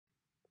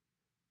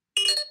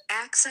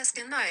Access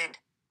denied.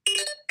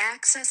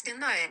 Access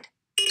denied.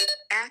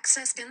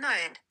 Access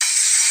denied.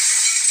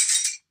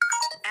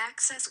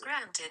 Access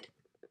granted.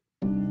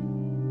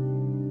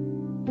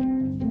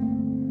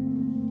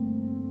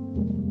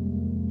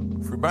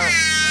 Free bird.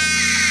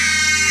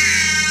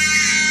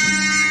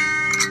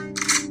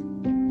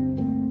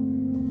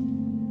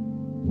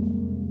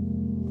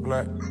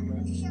 Black.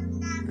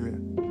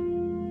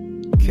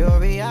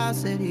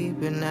 Curiosity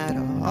been at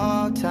an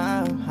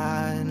all-time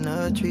high in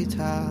the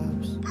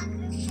treetops.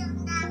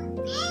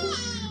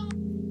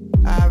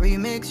 I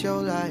remix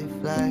your life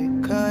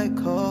like cut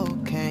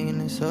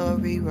cocaine, it's a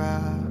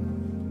rewrite.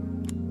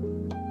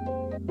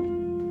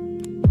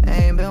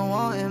 Ain't been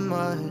wanting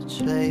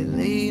much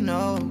lately,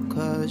 no,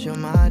 cause you're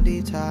my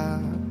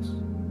detox.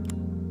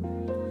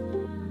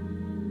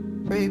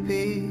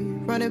 Repeat,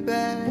 run it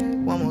back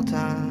one more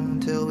time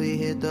till we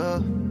hit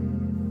the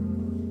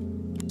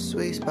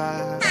sweet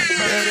spot. But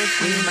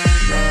if we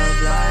make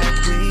love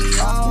like we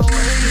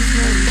always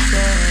knew each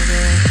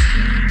other,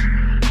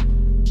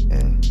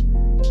 yeah.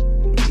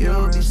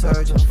 You'll be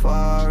searching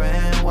far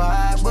and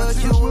wide, but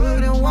you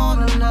wouldn't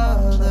want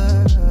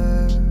another.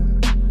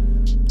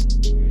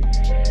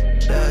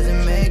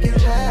 Doesn't make you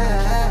happy.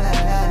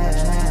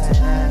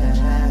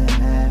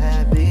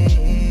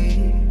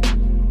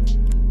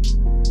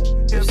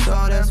 If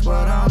so, that's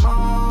what I'm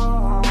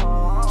on.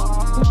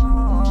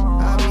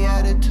 I'll be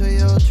added to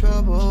your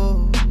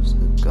troubles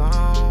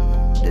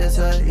gone. This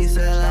a East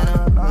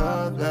Atlanta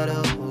love letter.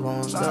 Who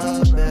gon'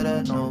 love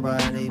better?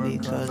 Nobody,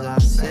 because I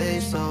say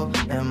so.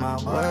 And my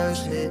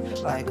words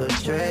hit like a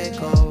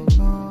Draco.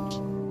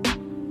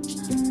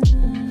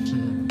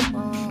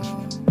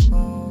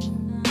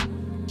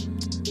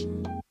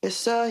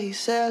 It's a he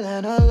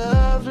selling a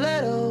love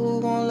letter.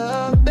 Who gon'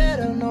 love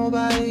better?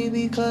 Nobody,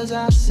 because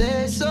I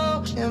say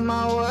so. And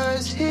my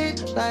words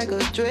hit like a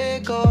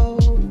Draco.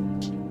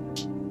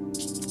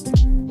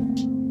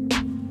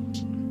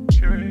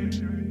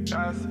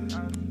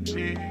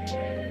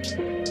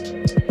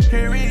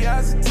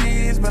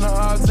 Curiosity's been an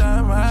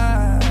all-time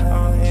high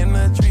in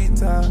the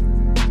treetop.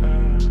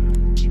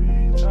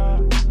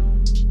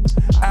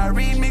 I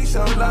remix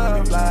your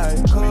love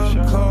like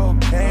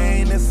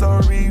cocaine, it's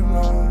a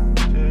rewrite.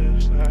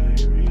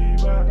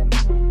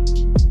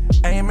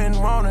 Ain't been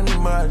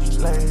wanting much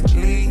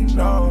lately,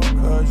 no,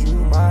 cause you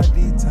my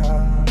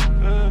detox.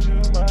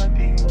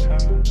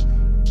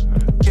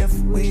 If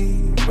we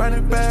run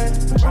it back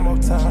one more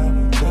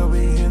time till we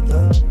hit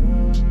the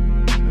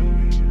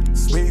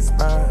sweet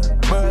spot.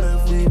 But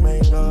if we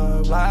make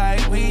love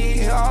like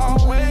we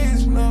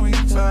always knew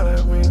each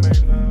other,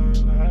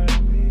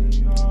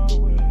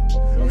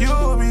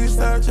 you'll be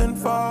searching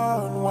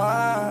far and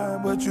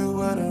wide, but you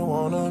wouldn't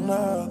want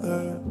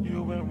another.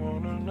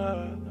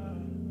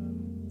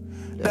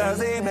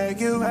 Does it make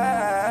you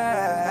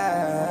happy?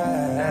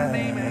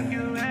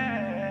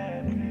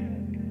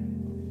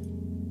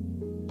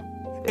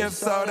 If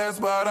so, that's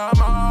what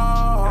I'm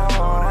on.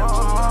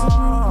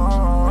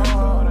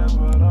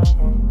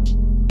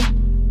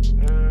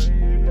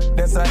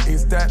 That's a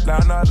East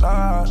Atlanta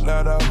love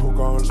letter. Who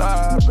gon'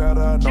 love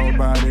better?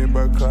 Nobody,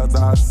 because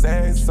I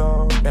say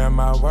so. And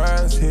my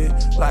words hit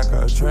like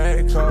a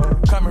Draco.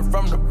 Coming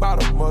from the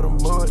bottom of the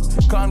mud,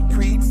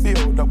 concrete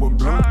filled up with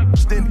blue.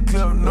 Stinty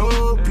clip,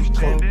 no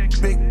pico.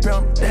 Big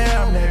pimp,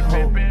 damn that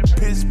hoe.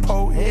 Pitch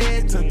pole,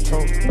 head to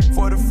toe.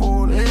 For the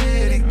full,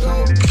 let it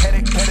go.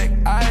 Headache,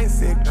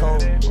 icy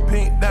cold.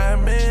 Pink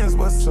diamonds,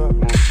 what's up?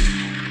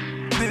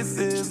 This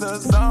is a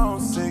Zone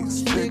 6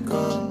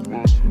 sticker.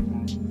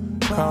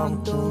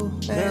 Come through,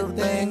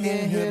 everything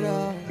get hit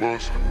up.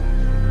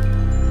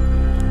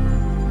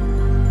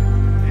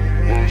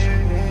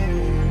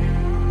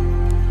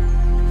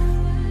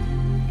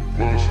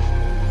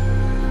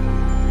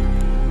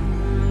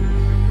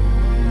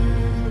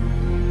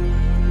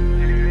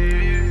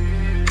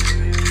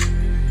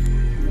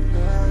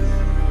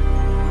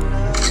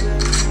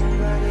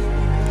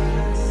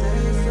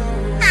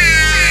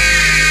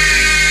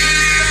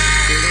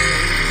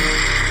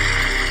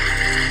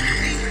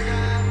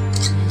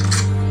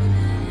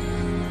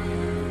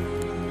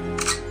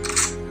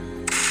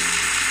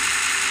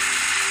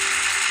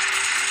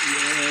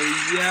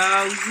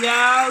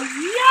 Yo.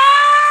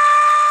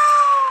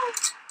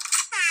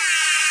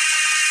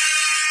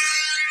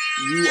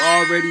 You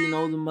already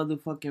know the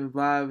motherfucking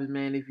vibes,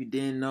 man. If you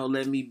didn't know,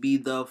 let me be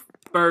the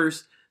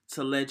first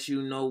to let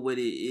you know what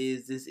it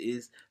is. This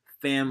is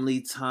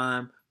Family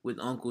Time with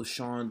Uncle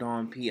Sean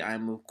Don P.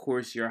 I'm, of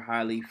course, your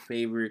highly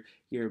favorite,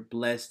 your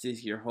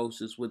blessedest, your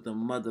hostess with the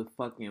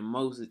motherfucking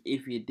Moses.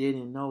 If you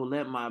didn't know,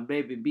 let my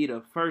baby be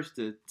the first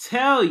to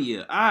tell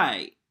you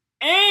I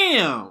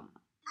am.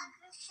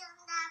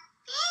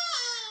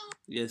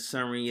 Yes,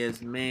 sir, and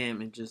yes,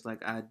 ma'am. And just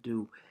like I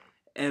do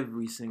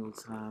every single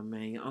time,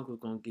 man, your uncle's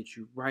gonna get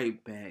you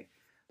right back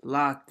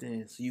locked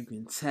in so you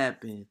can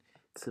tap in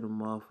to the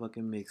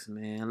motherfucking mix,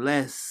 man.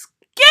 Let's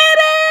get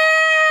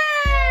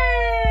it!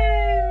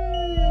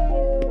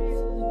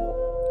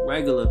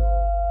 Regular.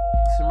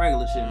 Some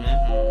regular shit,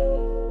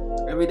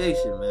 man. Everyday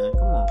shit, man.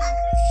 Come on.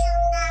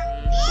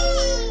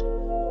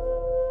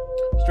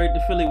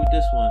 Philly with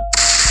this one.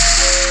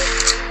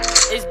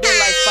 It's been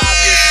like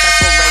 5 years since I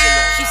smoked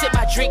regular. She said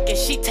my drink and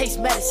she tastes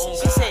medicine.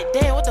 She said,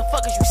 damn, what the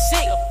fuck is you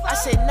sick? I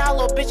said, nah,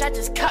 little bitch, I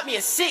just cut me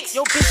a 6.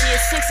 Yo, bitch, she a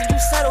 6 and you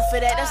settle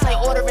for that. That's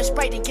like ordering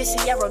Sprite and get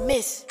Sierra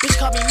Miss. Bitch,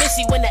 call me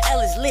Missy when the L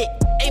is lit.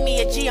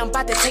 Amy a G, I'm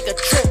about to take a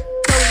trip.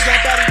 Throw you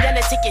down, daddy, then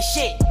to take your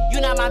shit.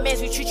 You not my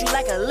mans, we treat you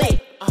like a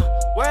lick.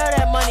 Where all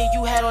that money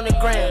you had on the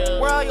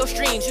gram? Where all your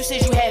streams? You said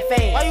you had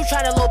fame. Why you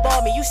tryna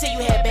lowball me? You said you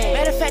had bang.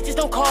 Matter of fact, just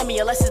don't call me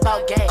unless it's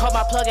about gang. Call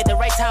my plug at the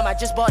right time, I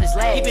just bought his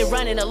leg. He been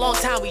running a long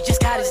time, we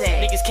just got his ass.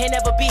 Niggas can't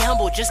ever be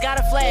humble, just got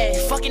a flag.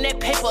 You fucking that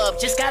paper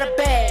up, just got a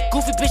bag.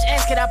 Goofy bitch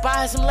ask, can I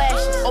buy her some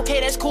lashes? Okay,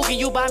 that's cool, can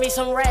you buy me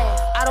some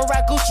rags? I don't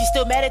rock Gucci,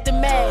 still mad at the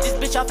mag. This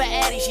bitch off an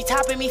Addy, she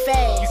topping me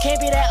fast. You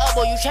can't be that up,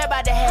 boy, you trap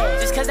by the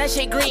head. Just cause that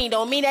shit green,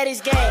 don't mean that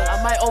it's gang.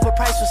 I might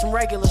overprice for some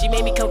regular. She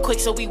made me come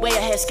quick, so we way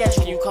ahead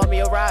schedule. You call me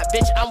a ride,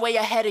 bitch, I'm way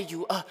ahead of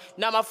you.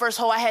 Not my first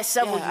hoe, I had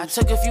several. I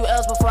took a few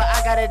L's before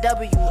I got a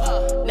W.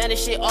 Now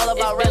this shit all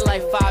about it's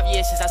been like 5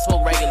 years since I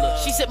smoked regular.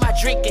 She said my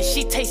drink and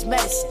she tastes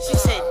medicine. She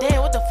said,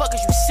 damn, what the fuck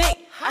is you sick?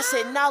 I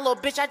said, nah, little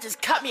bitch, I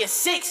just cut me a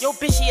 6. Yo,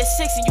 bitch, she a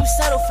 6 and you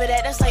settle for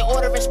that. That's like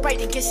ordering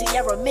Sprite and get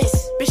Sierra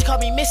Miss. Bitch, call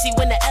me Missy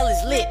when the L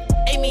is lit.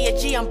 Amy a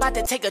G, I'm about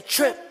to take a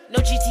trip. No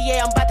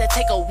GTA, I'm about to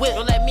take a whip.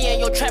 Don't let me in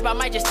your trap, I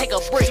might just take a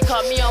brick. She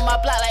caught me on my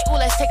block like, ooh,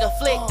 let's take a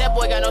flick. That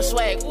boy got no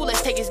swag, ooh,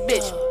 let's take his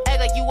bitch. Act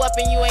like you up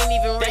and you ain't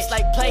even rich. That's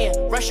like playing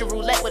Russian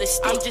roulette with a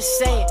stick. I'm just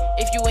saying,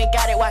 if you ain't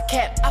got it, why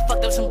cap? I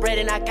fucked up some bread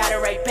and I got it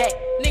right back.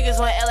 Niggas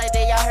on LA,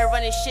 they out here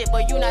running shit,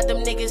 but you not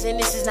them niggas and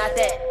this is not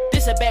that.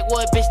 This a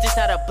backwood, bitch, this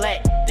not a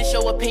black. This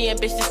your opinion,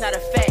 bitch, this not a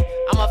fact.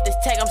 I'm off this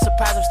tag, I'm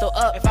surprised I'm still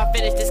up. If I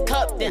finish this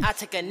cup, then I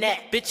take a nap.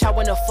 Bitch, I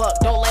wanna fuck,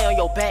 don't lay on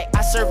your back.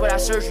 I serve what I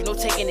serve you, no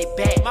taking it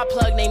back. My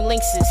plug named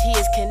Linksys, he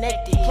is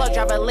connected. Plug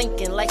driver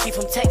Lincoln, like he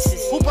from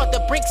Texas. Who brought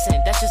the brinks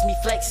in? That's just me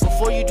flexing.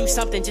 Before you do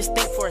something, just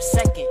think for a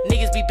second.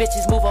 Niggas be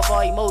bitches, move off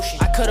all emotion.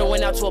 I could've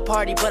went out to a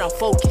party, but I'm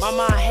focused. My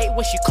mind hate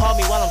when she call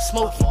me while I'm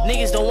smoking.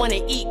 Niggas don't wanna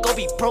eat, go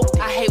be broke.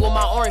 I hate when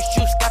my orange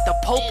juice got the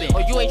popin'.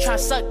 Or you ain't tryna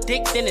suck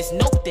dick, then it's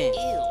nope then.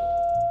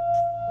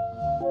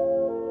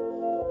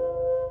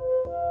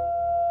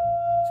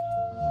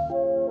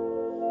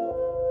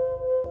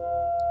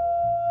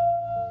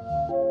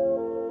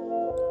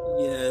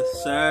 Yes,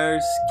 sir,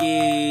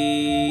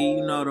 ski.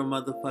 You know the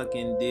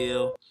motherfucking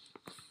deal.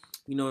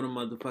 You know the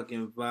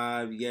motherfucking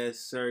vibe. Yes,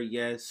 sir.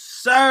 Yes,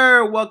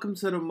 sir. Welcome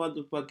to the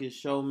motherfucking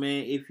show,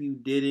 man. If you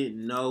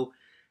didn't know,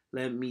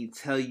 let me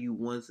tell you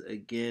once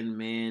again,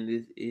 man.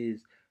 This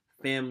is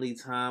Family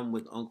Time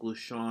with Uncle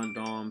Sean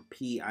Don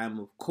P. I'm,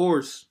 of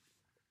course,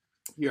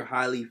 your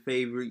highly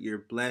favorite,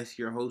 you're blessed,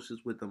 your hostess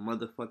with the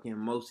motherfucking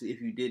most. If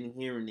you didn't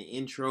hear in the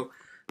intro,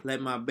 let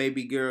my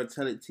baby girl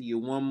tell it to you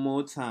one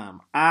more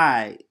time.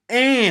 I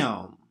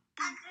am.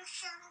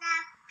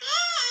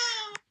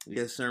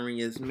 Yes, sir, and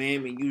yes,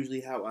 ma'am. And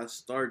usually how I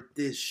start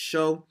this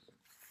show,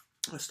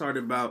 I start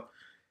about,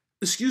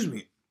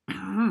 starting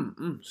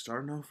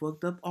off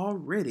fucked up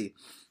already.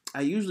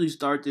 I usually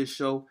start this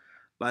show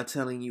by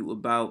telling you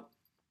about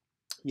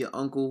your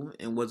uncle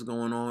and what's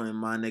going on in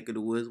my neck of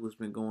the woods, what's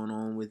been going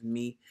on with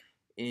me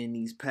in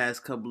these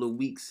past couple of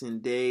weeks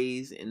and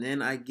days, and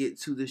then I get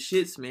to the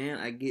shits, man.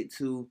 I get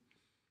to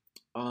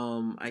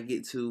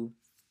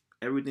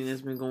everything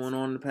that's been going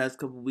on in the past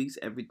couple of weeks,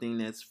 everything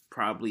that's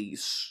probably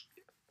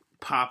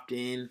popped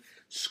in,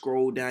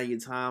 scroll down your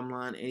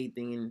timeline,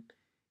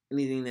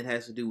 anything that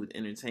has to do with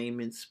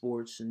entertainment,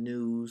 sports,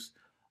 news.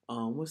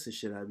 What's the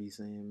shit I be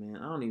saying, man?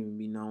 I don't even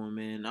be knowing,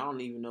 man. I don't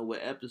even know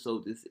what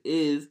episode this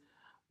is,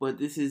 but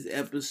this is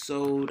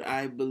episode,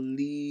 I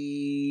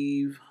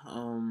believe,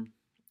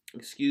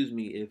 excuse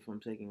me if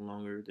I'm taking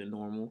longer than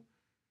normal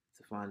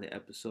to find the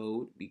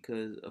episode,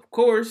 because, of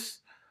course,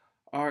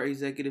 our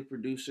executive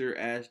producer,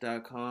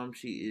 Ash.com,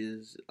 she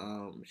is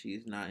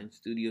not in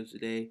studio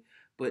today,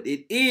 but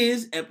it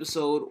is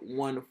episode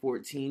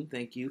 114,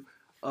 thank you,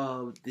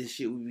 of this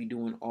shit we be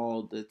doing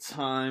all the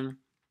time.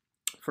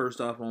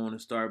 First off, I want to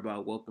start by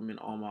welcoming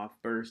all my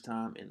first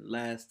time and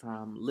last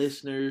time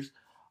listeners.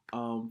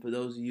 For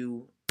those of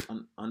you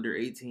under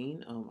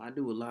 18, I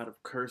do a lot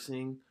of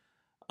cursing.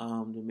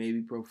 There may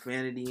be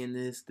profanity in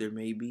this. There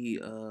may be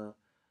a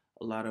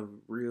lot of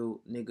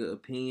real nigga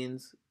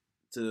opinions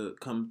to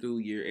come through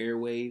your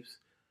airwaves.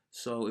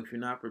 So if you're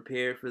not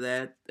prepared for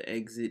that, the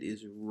exit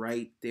is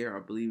right there.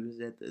 I believe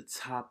it's at the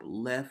top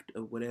left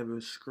of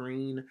whatever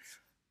screen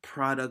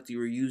product you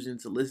were using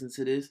to listen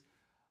to this.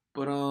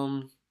 But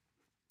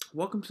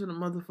welcome to the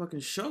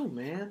motherfucking show,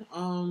 man.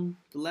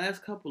 The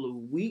last couple of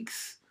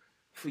weeks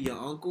for your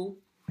uncle.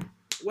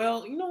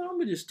 Well, you know, I'm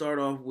gonna just start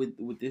off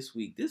with this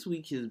week. This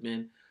week has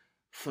been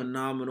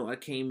phenomenal. I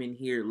came in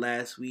here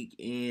last week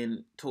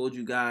and told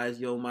you guys,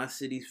 yo, my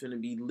city's finna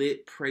be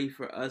lit. Pray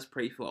for us,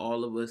 pray for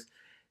all of us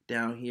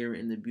down here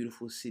in the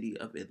beautiful city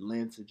of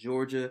Atlanta,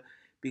 Georgia.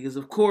 Because,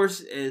 of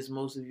course, as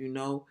most of you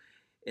know,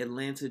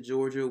 Atlanta,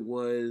 Georgia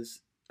was,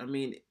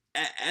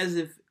 as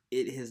if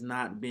it has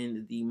not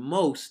been the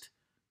most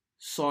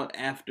sought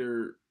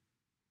after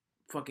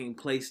fucking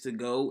place to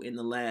go in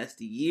the last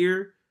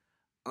year.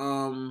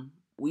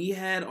 we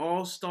had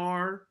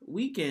All-Star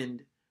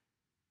Weekend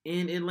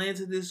in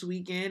Atlanta this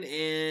weekend,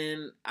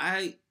 and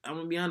I'm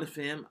gonna be honest,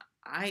 fam.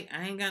 I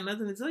ain't got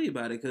nothing to tell you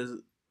about it because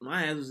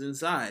my ass was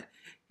inside.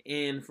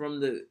 And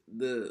from the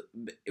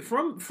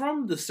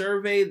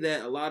survey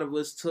that a lot of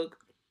us took,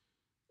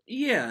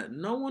 yeah,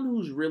 no one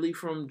who's really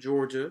from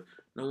Georgia,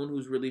 no one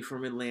who's really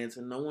from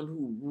Atlanta, no one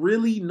who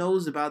really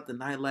knows about the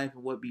nightlife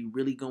and what be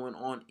really going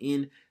on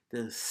in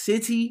the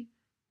city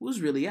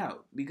was really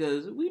out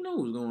because we know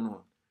what's going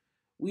on.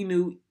 We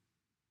knew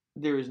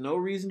there is no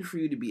reason for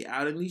you to be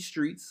out in these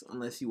streets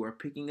unless you are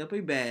picking up a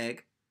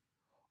bag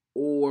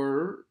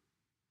or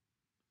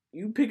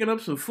you picking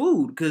up some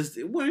food. Because,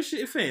 what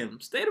shit,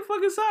 fam? Stay the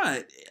fuck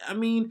inside. I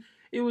mean,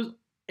 it was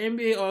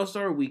NBA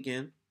All-Star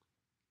Weekend.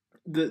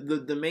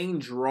 The main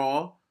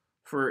draw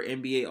for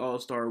NBA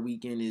All-Star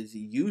Weekend is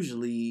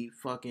usually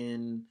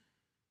fucking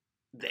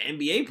the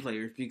NBA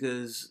players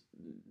because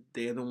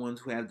they're the ones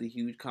who have the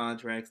huge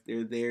contracts.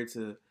 They're there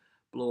to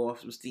blow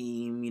off some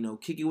steam,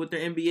 kick it with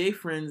their NBA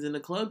friends in the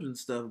clubs and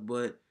stuff.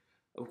 But,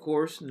 of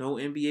course, no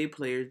NBA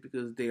players,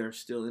 because they are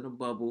still in a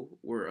bubble,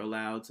 were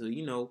allowed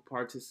to,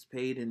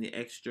 participate in the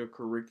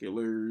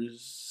extracurriculars,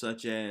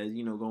 such as,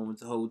 going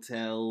to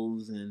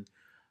hotels and,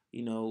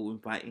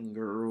 inviting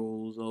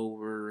girls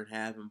over and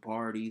having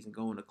parties and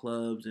going to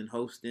clubs and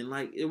hosting.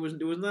 Like, there was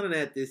none of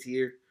that this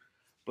year.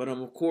 But,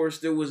 of course,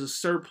 there was a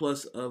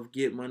surplus of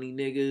get money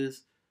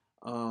niggas,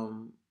 a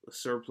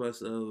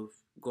surplus of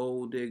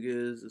gold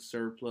diggers, a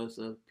surplus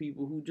of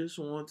people who just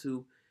want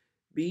to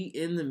be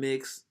in the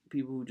mix,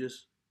 people who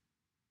just,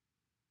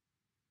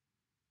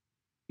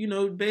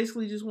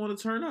 basically just want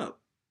to turn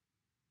up.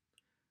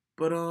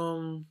 But,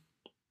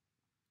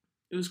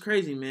 it was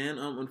crazy, man.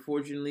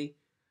 Unfortunately,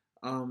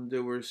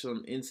 there were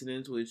some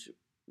incidents which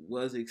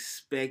was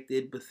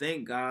expected, but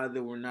thank God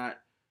there were not,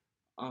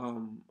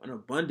 an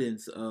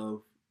abundance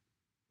of,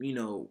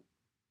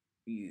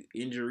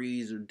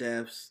 injuries or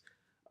deaths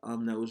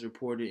that was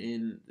reported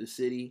in the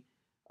city.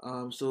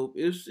 So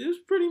it was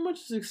pretty much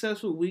a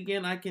successful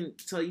weekend. I can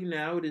tell you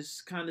now, it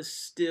is kind of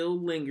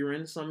still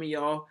lingering. Some of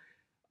y'all,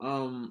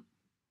 fam,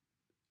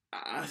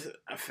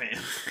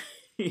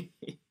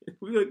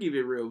 we're gonna keep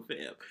it real,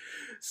 fam.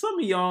 Some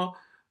of y'all,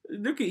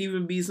 there could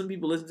even be some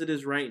people listening to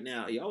this right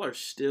now. Y'all are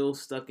still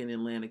stuck in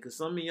Atlanta because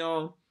some of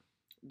y'all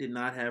did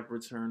not have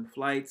return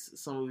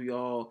flights. Some of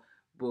y'all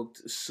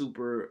booked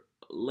super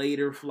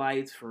later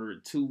flights for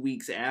 2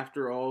 weeks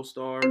after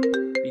All-Star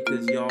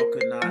because y'all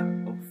could not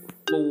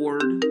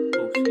afford.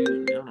 Oh, excuse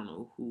me. I don't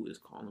know who is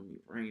calling me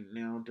right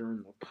now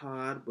during the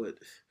pod, but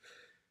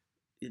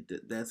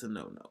that's a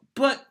no-no.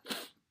 But,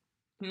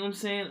 you know what I'm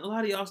saying? A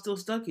lot of y'all still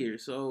stuck here.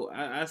 So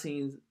I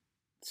seen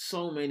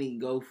so many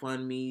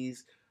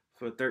GoFundMes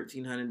for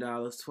 $1,300,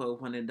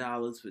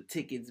 $1,200 for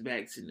tickets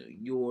back to New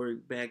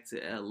York, back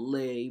to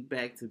LA,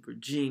 back to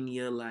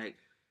Virginia. Like,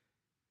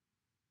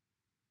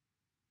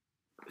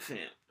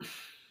 fam,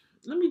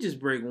 let me just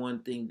break one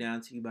thing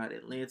down to you about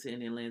Atlanta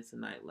and Atlanta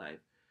nightlife.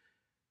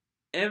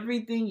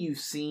 Everything you've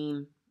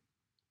seen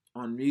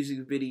on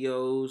music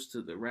videos,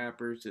 to the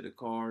rappers, to the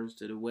cars,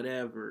 to the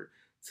whatever,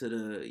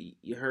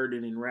 you heard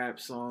it in rap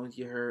songs,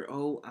 you heard,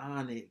 oh,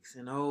 Onyx,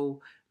 and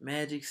oh,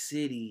 Magic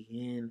City,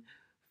 and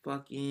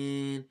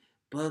fucking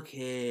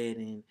Buckhead,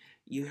 and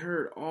you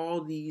heard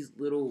all these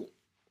little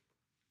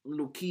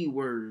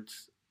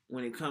keywords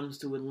when it comes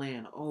to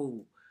Atlanta.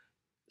 Oh,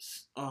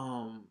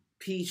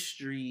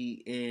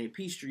 Peachtree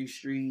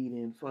Street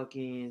and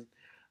fucking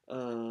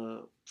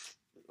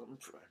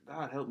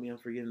God help me, I'm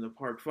forgetting the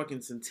park.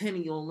 Fucking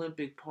Centennial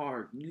Olympic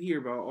Park. You hear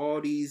about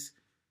all these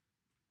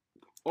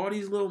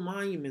little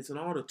monuments and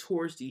all the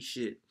touristy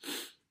shit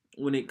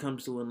when it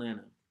comes to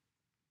Atlanta.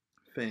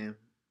 Fam,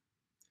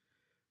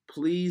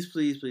 please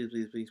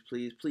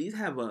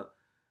have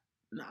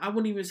I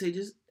wouldn't even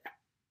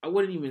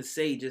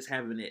say just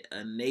having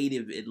a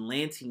native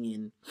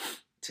Atlantean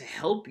to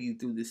help you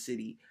through the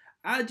city.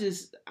 I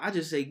just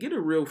say get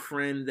a real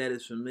friend that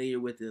is familiar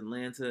with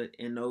Atlanta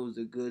and knows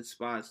the good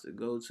spots to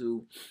go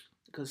to.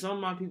 Cause some of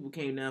my people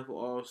came down for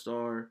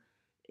All-Star,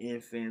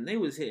 and fam, they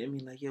was hitting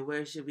me like, yo,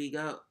 where should we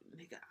go?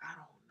 Nigga, I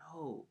don't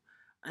know.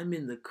 I'm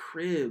in the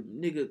crib.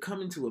 Nigga,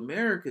 Coming to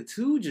America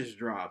 2 just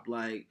dropped.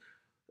 Like,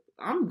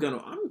 I'm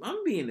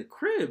be in the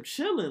crib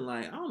chilling.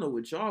 Like, I don't know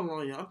what y'all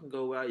on. Y'all can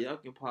go out. Y'all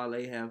can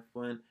parlay, have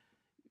fun,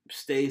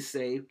 stay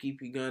safe,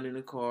 keep your gun in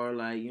the car.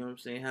 Like, you know what I'm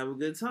saying? Have a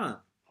good time.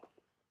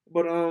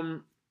 But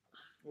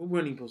we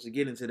weren't even supposed to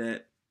get into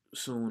that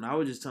soon. I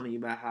was just telling you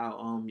about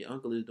how your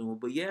uncle is doing.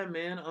 But yeah,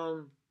 man,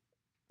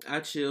 I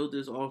chilled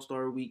this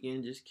All-Star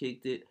weekend, just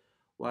kicked it.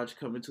 Watched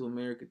Coming to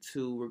America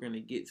 2. We're gonna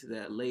get to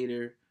that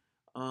later.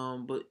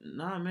 But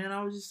nah, man,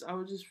 I was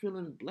just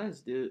feeling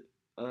blessed, dude.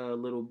 A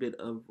little bit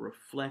of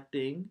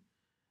reflecting.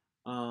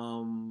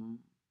 And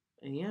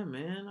yeah,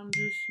 man, I'm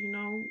just,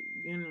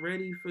 getting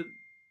ready for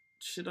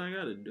shit I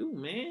gotta do,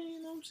 man.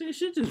 You know what I'm saying?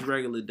 Shit just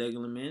regular,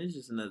 man. It's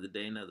just another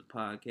day, another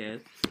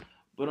podcast.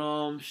 But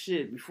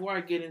shit, before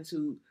I get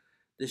into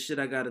the shit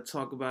I gotta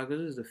talk about,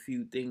 because there's a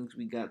few things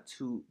we got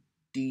to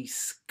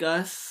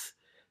discuss.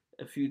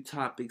 a few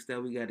topics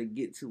that we got to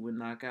get to and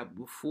knock out.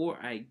 Before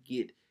I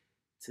get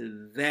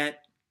to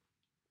that,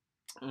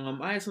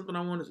 I had something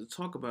I wanted to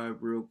talk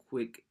about real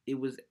quick. It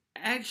was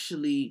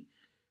actually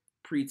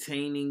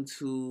pertaining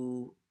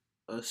to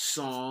a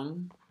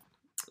song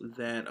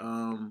that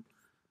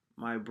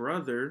my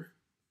brother,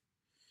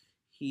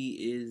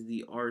 he is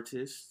the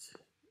artist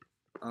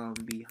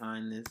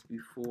behind this.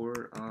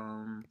 Before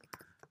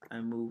I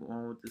move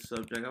on with the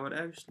subject, I would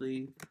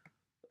actually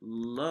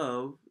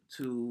love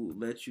to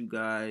let you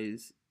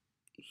guys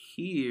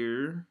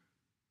hear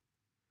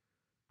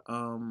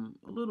a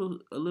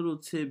little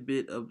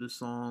tidbit of the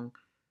song,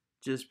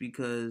 just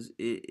because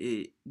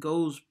it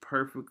goes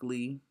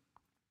perfectly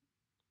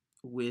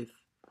with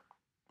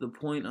the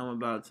point I'm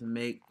about to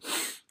make.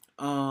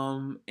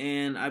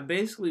 And I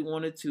basically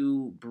wanted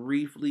to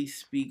briefly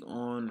speak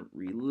on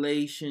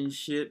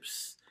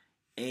relationships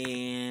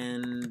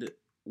and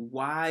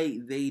why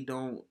they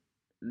don't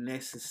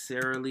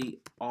necessarily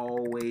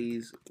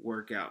always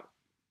work out.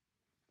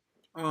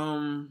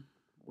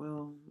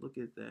 Well, look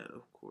at that,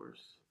 of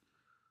course.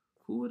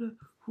 Who would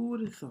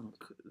have thunk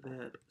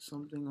that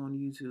something on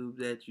YouTube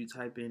that you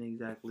type in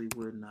exactly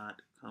would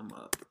not come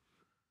up?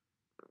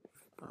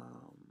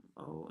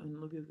 Oh, and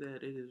look at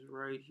that. It is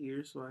right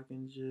here, so I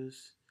can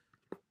just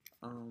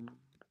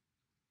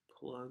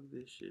plug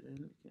this shit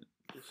in.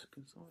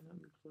 Can someone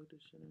help me plug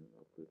this shit in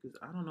real quick? Because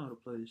I don't know how to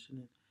plug this shit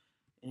in.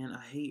 And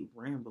I hate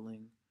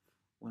rambling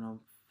when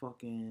I'm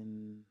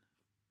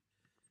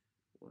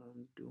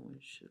doing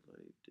shit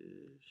like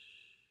this.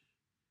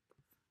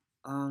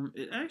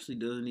 It actually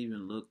doesn't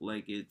even look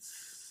like it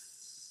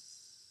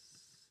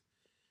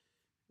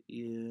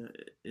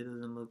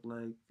doesn't look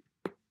like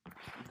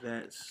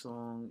that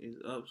song is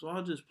up. So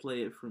I'll just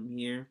play it from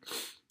here.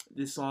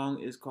 This song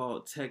is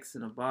called Text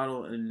in a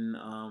Bottle, and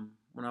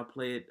when I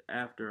play it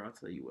after, I'll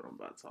tell you what I'm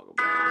about to talk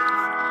about.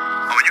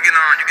 Oh, you can go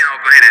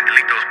ahead and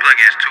delete those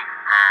plugins too.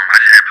 I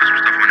just had to put some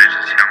stuff on there just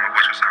to see how my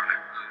voice was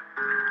sounding.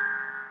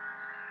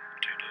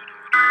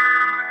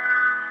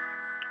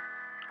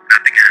 I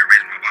think I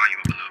raised my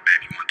volume up a little bit.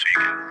 If you want to, you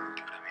can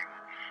do whatever you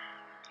want.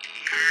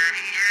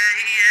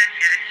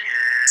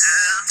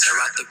 Tear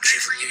out the pain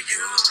from your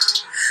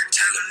youth.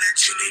 Tell them that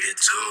you need it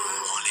too.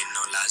 Only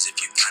know lies if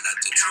you find out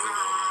the truth.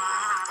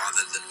 All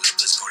the little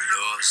lovers gon'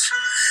 lose.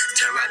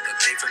 Tear out the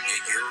pain from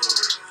your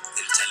youth.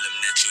 Then tell them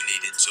that you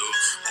need it too.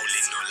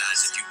 Only know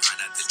lies if you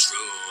find out the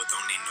truth.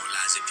 Only know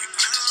lies if you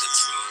find out the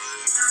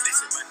truth. They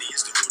say money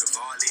is the root of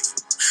all evil,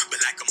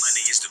 but lack of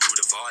money is the root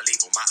of all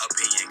evil. My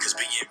opinion, cause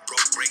being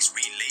broke breaks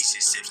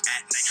relationships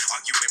at night.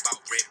 Arguing about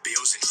rent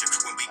bills and shit.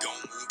 When we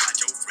gon' move out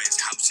your friend's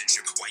house and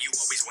shit. Why you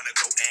always wanna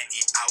go and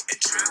eat out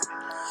and trip?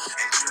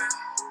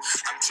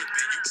 I'm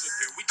tripping, you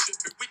tripping, we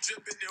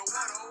tripping, in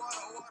water,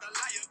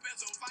 liar,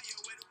 best on fire,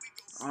 where do we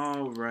go?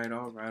 All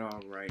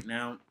right.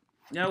 Now,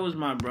 that was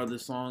my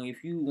brother's song.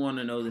 If you want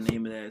to know the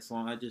name of that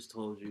song, I just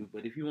told you.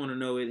 But if you want to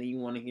know it and you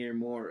want to hear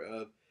more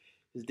of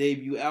his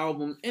debut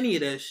album, any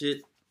of that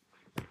shit,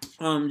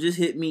 just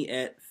hit me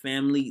at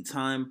Family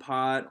Time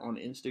Pod on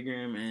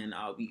Instagram, and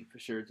I'll be for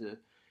sure to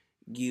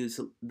give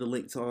you the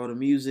link to all the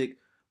music.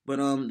 But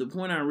the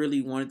point I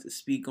really wanted to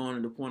speak on,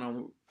 and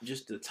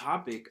the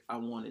topic I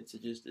wanted to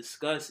just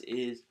discuss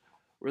is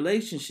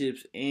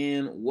relationships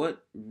and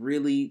what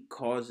really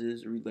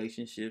causes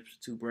relationships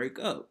to break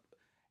up.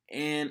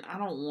 And I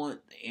don't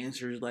want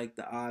answers like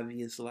the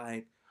obvious,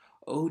 like,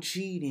 oh,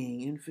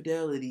 cheating,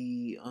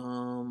 infidelity,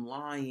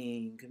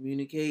 lying,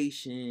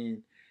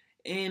 communication.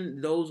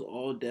 And those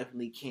all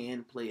definitely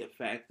can play a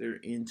factor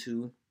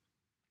into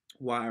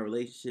why a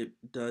relationship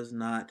does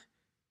not,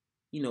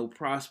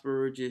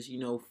 prosper, or just,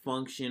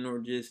 function, or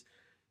just,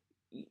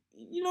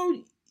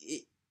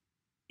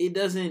 it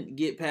doesn't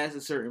get past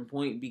a certain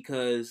point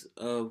because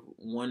of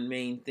one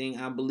main thing,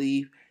 I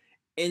believe.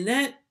 And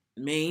that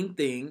main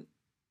thing,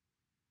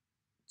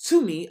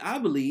 to me, I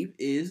believe,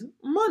 is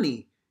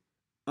money.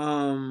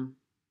 In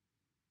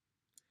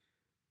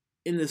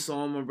the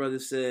song, my brother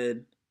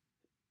said,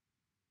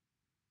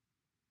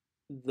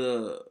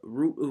 the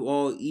root of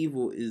all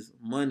evil is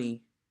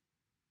money,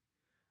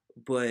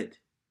 but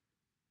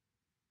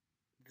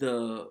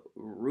the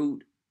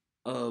root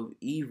of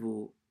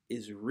evil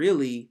is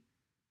really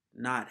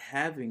not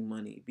having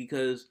money.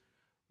 Because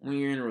when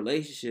you're in a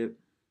relationship,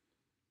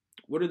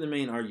 what are the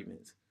main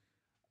arguments?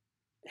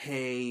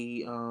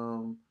 Hey,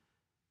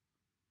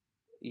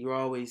 you're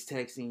always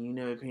texting, you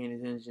never paying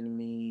attention to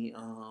me.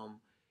 When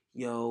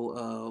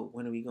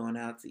are we going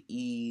out to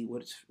eat?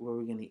 Where are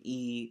we gonna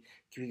eat?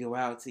 Can we go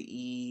out to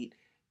eat?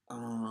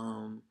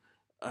 Can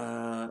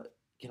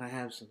I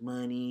have some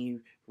money?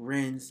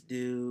 Rent's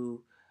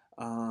due.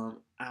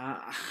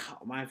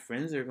 My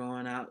friends are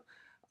going out.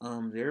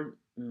 Their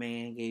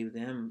man gave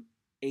them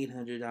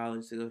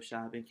 $800 to go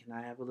shopping. Can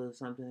I have a little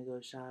something to go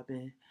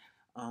shopping?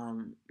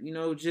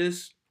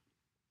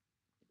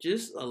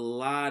 Just a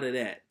lot of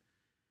that.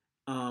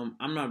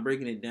 I'm not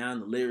breaking it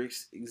down, the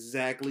lyrics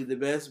exactly the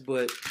best,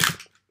 but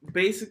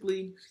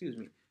basically,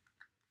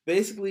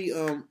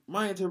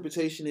 my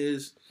interpretation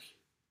is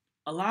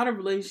a lot of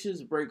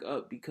relationships break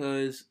up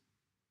because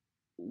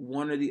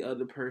one or the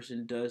other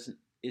person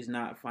is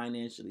not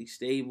financially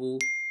stable.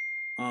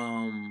 Hold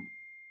on.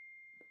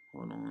 I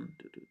don't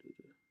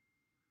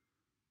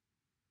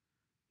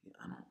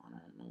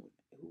know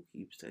who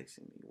keeps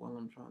texting me while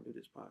I'm trying to do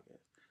this podcast.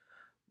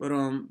 But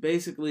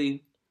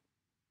basically,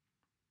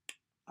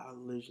 I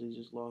literally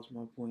just lost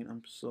my point.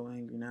 I'm so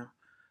angry now.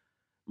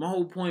 My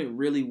whole point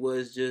really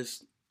was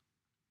just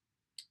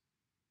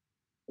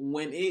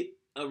when a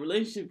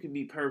relationship could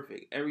be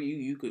perfect.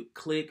 You could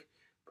click,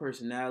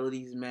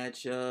 personalities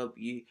match up.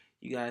 You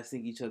guys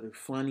think each other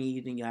funny.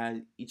 You think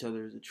each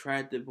other is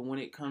attractive. But when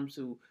it comes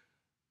to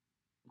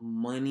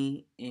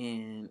money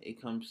and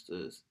it comes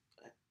to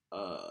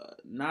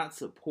not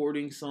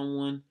supporting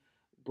someone,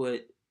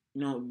 but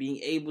being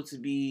able to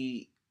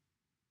be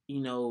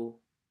the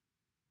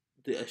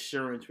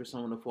assurance for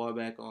someone to fall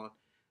back on,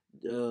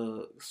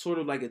 sort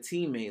of like a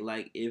teammate.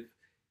 Like if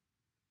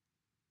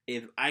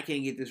I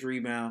can't get this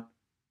rebound,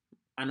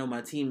 I know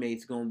my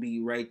teammate's gonna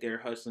be right there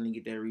hustling to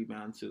get that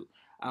rebound too.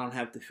 I don't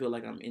have to feel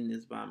like I'm in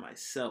this by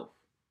myself.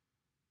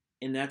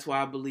 And that's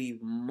why I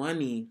believe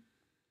money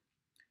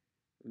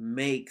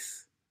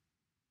makes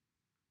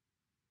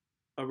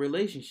a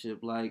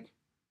relationship. Like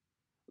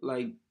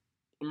in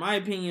my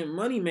opinion,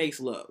 money makes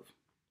love.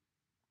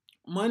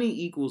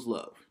 Money equals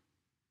love.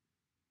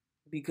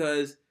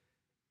 Because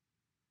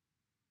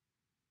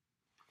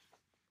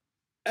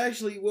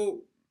actually,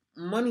 well,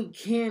 money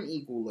can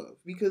equal love.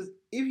 Because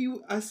if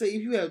you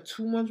have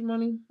too much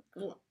money,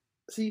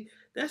 see,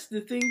 that's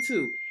the thing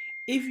too.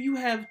 If you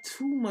have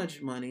too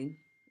much money,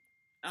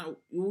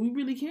 we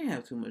really can't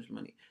have too much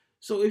money.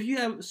 So if you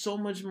have so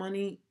much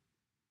money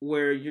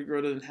where your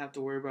girl doesn't have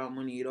to worry about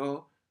money at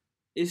all,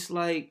 it's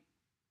like,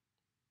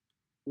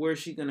 where's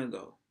she gonna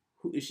go?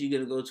 Is she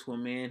gonna go to a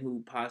man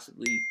who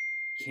possibly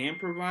can't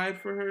provide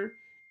for her?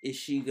 Is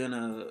she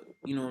gonna,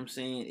 you know what I'm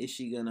saying? Is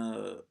she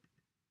gonna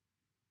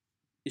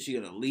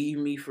leave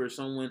me for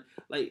someone?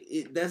 Like,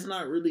 that's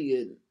not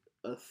really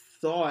a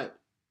thought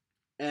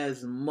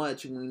as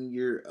much when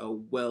you're a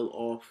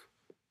well-off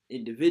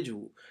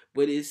individual.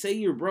 But say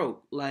you're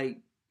broke, like,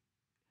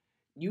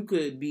 you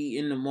could be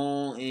in the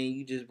mall and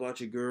you just bought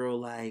your girl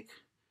like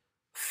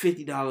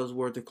 $50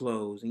 worth of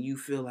clothes and you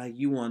feel like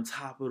you on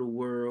top of the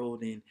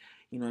world, and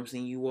you know what I'm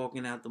saying, you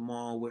walking out the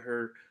mall with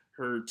her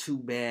 2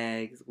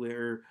 bags, with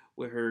her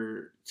one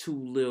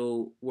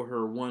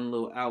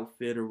little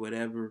outfit or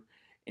whatever,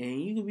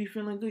 and you could be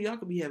feeling good. Y'all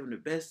could be having the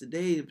best of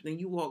days, but then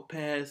you walk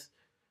past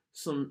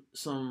some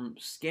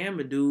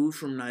scammer dude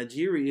from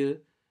Nigeria,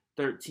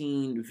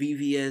 13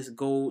 VVS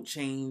gold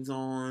chains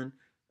on,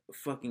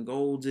 fucking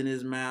golds in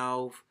his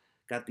mouth,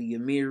 got the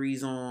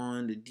Amiris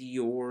on, the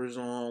Dior's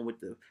on, with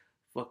the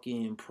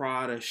fucking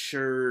Prada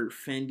shirt,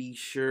 Fendi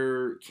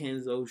shirt,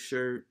 Kenzo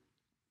shirt,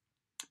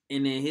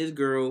 and then his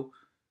girl,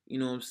 you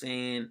know what I'm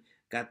saying,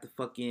 got the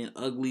fucking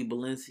ugly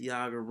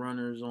Balenciaga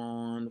runners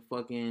on, the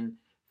fucking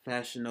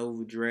Fashion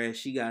Nova dress.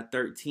 She got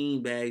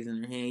 13 bags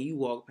in her hand. You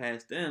walk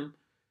past them,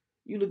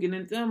 you looking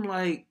at them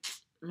like,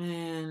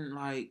 man,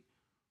 like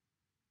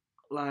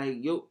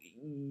yo,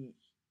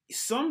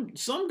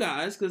 some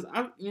guys, because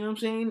I, you know what I'm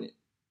saying,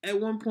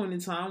 at one point in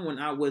time when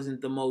I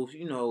wasn't the most,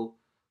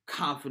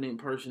 confident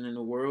person in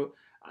the world,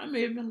 I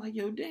may have been like,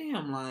 yo,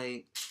 damn,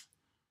 my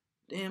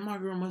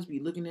girl must be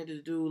looking at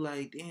this dude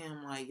like,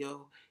 damn, like,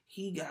 yo,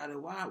 he got it.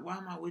 Why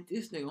am I with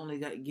this nigga? Only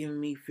got giving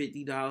me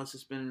 $50 to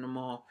spend in the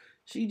mall.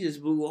 She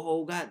just blew a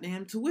whole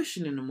goddamn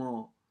tuition in the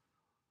mall.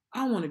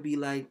 I want to be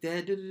like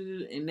that.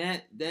 And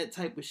that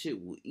type of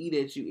shit will eat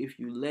at you if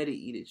you let it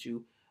eat at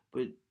you.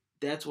 But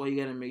that's why you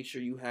got to make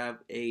sure you have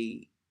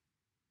a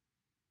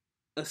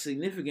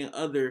significant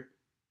other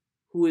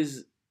who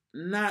is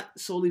not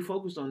solely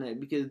focused on that,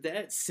 because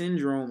that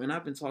syndrome, and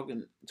I've been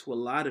talking to a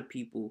lot of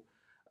people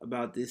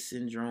about this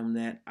syndrome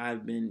that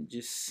I've been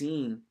just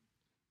seeing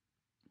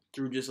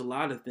through just a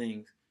lot of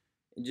things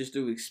and just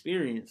through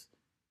experience.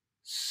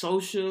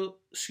 Social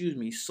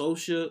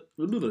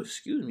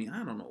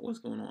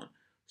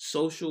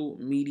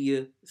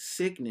media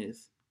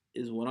sickness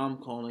is what I'm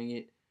calling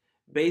it.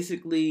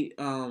 Basically,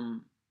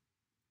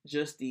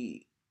 just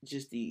the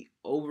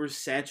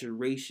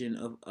oversaturation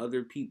of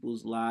other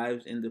people's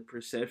lives and the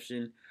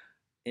perception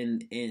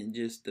and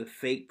just the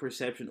fake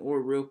perception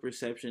or real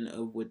perception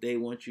of what they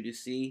want you to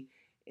see,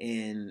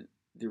 and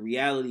the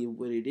reality of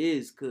what it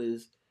is.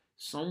 Because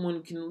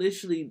someone can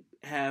literally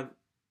have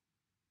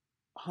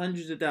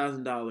hundreds of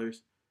 $1,000s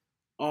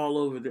all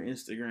over their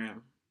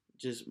Instagram,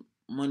 just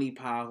money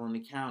pile on the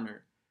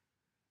counter.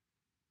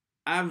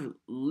 I've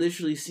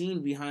literally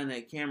seen behind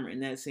that camera,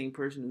 and that same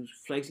person who's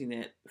flexing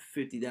that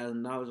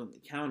 $50,000 on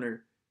the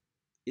counter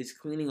is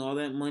cleaning all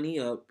that money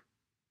up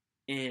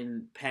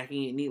and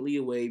packing it neatly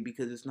away,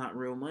 because it's not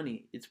real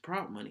money. It's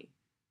prop money.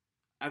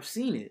 I've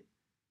seen it.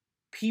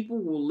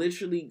 People will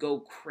literally go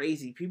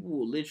crazy. People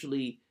will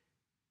literally,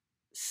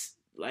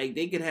 like,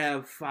 they could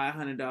have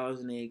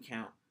 $500 in their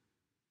account,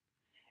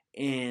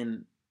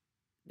 and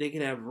they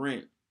could have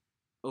rent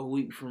a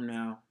week from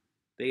now.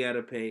 They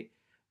gotta pay.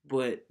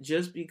 But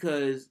just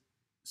because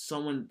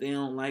someone they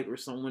don't like, or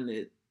someone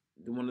that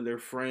one of their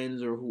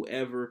friends or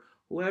whoever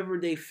whoever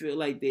they feel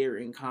like they're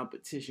in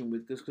competition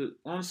with. Because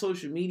on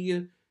social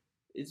media,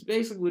 it's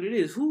basically what it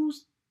is.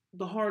 Who's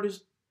the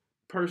hardest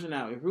person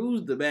out here?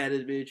 Who's the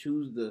baddest bitch?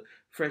 Who's the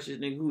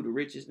freshest nigga? Who the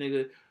richest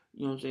nigga?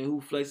 You know what I'm saying?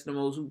 Who flexed the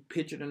most? Who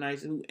pictured the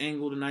nicest? Who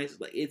angled the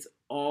nicest? Like, it's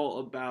all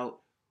about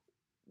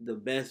the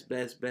best.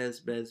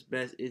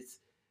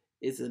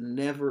 It's a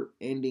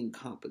never-ending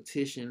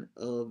competition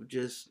of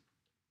just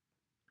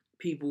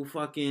people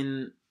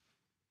fucking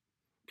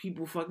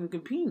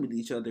competing with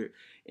each other.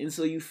 And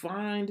so you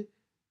find,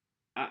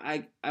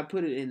 I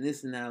put it in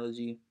this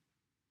analogy.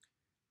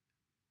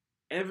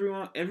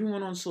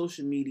 Everyone on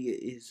social media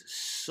is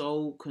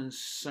so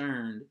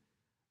concerned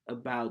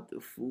about the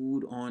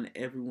food on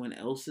everyone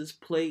else's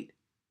plate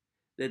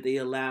that they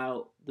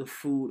allow the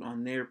food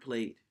on their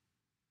plate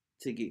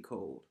to get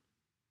cold.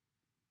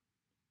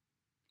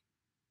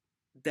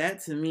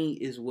 That to me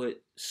is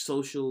what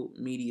social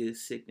media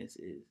sickness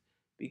is,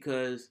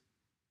 because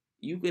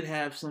you could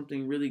have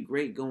something really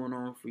great going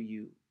on for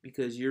you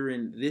because you're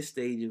in this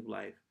stage of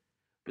life,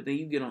 but then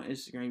you get on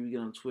Instagram, you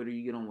get on Twitter,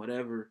 you get on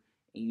whatever,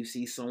 and you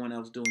see someone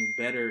else doing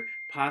better,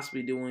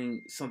 possibly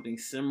doing something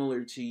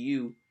similar to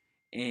you,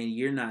 and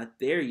you're not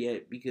there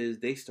yet because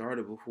they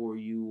started before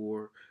you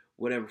or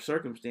whatever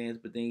circumstance,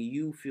 but then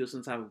you feel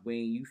some type of way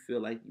and you feel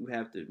like you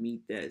have to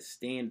meet that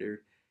standard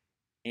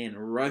and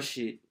rush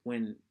it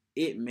when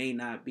it may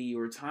not be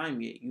your time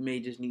yet. You may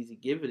just need to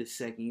give it a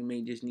second. You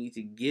may just need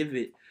to give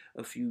it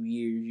a few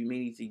years. You may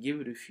need to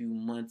give it a few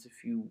months, a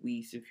few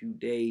weeks, a few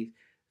days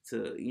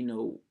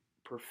to,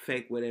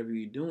 perfect whatever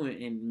you're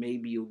doing, and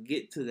maybe you'll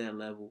get to that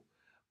level.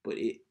 But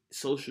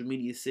social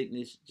media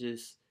sickness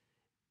just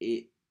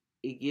it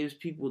gives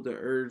people the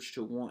urge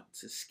to want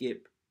to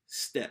skip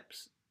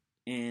steps.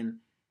 And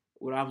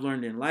what I've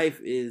learned in life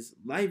is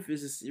a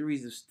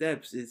series of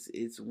steps.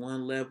 It's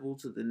one level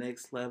to the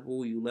next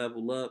level. You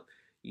level up,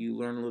 you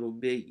learn a little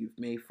bit, you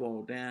may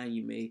fall down,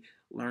 you may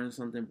learn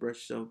something,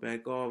 brush yourself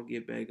back off,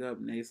 get back up,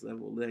 next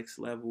level.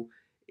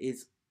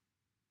 It's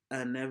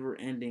a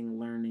never-ending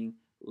learning,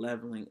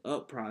 leveling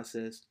up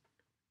process.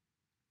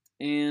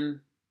 And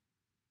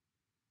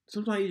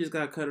sometimes you just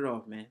gotta cut it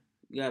off, man.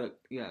 You gotta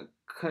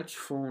cut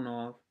your phone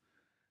off.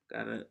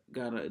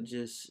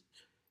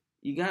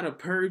 You gotta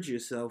purge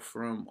yourself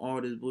from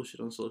all this bullshit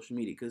on social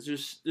media, because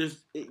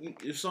there's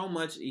so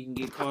much you can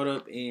get caught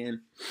up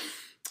in.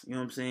 You know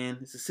what I'm saying?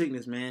 It's a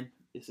sickness, man.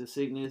 It's a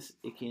sickness.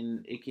 It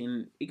can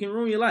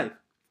ruin your life.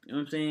 You know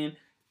what I'm saying?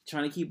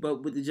 Trying to keep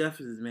up with the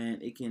Jeffersons,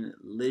 man. It can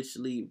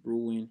literally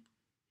ruin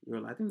your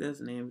life. I think that's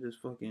the name of this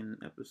fucking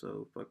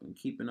episode. Fucking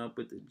keeping up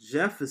with the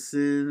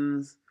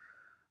Jeffersons.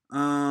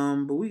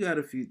 But we got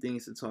a few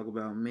things to talk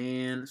about,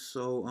 man.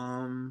 So,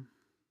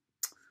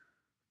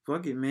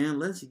 fuck it, man.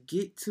 Let's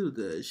get to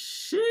the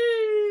shit.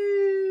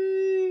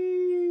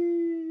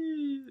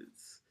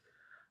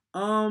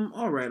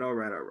 All right.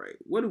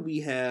 What do we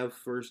have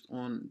first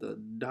on the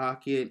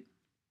docket?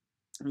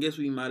 I guess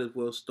we might as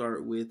well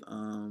start with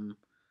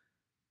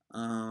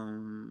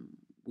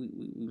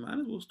we might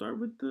as well start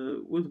with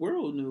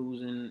world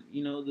news, and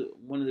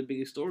one of the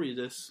biggest stories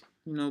that's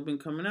been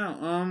coming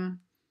out.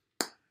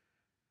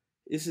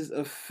 This is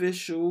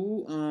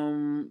official.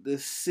 The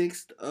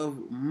 6th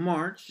of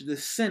March, the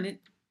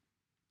Senate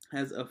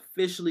has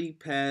officially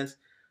passed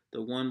the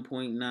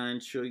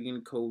 $1.9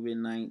 trillion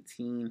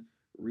COVID-19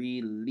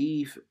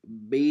 relief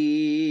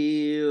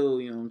bill.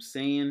 You know what I'm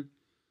saying?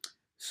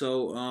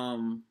 So,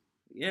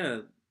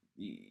 yeah,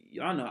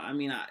 y'all know. I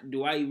mean,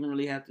 do I even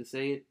really have to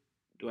say it?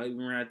 Do I even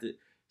really have to?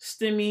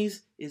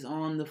 Stimmies is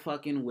on the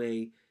fucking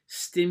way.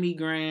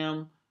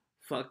 Stimmygram,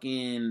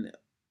 fucking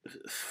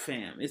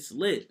fam. It's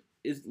lit.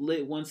 It's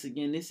lit once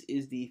again. This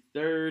is the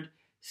third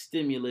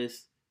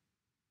stimulus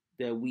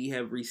that we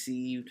have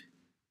received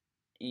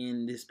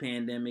in this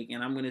pandemic,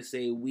 and I'm gonna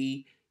say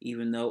we,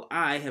 even though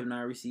I have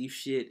not received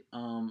shit.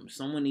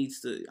 Someone needs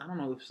to. I don't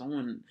know if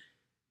one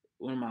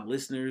of my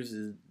listeners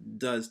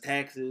does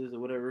taxes or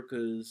whatever,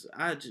 because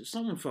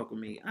someone fuck with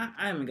me.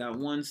 I haven't got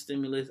one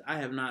stimulus. I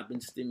have not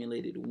been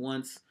stimulated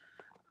once.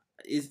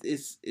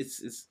 It's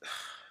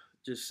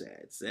just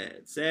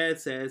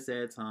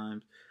sad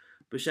times.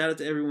 But shout out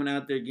to everyone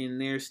out there getting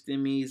their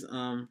stimmies.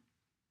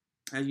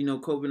 As you know,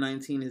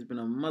 COVID-19 has been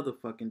a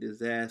motherfucking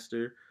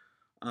disaster.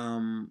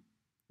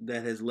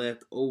 That has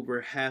left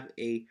over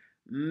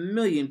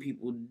 500,000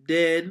 people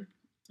dead.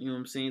 You know what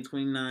I'm saying?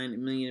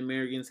 29 million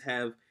Americans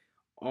have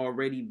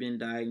already been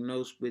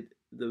diagnosed with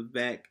the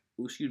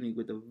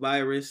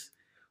virus.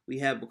 We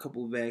have a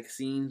couple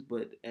vaccines,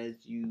 but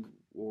as you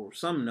or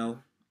some know,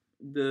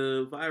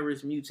 the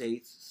virus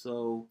mutates.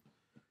 So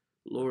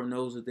Lord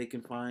knows that they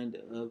can find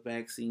a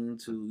vaccine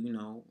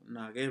to,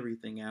 knock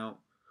everything out.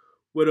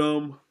 But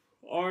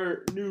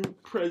our new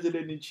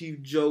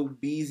president-in-chief, Joe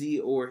Beasy,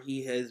 or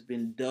he has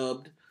been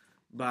dubbed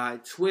by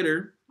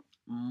Twitter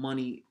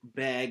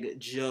Moneybag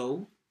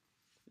Joe.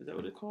 Is that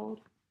what it's called?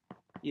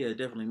 Yeah,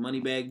 definitely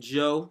Moneybag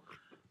Joe.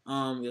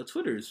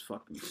 Twitter is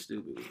fucking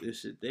stupid with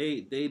this shit.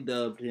 They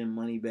dubbed him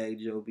Moneybag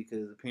Joe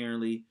because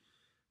apparently,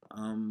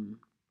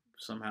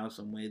 somehow,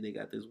 some way, they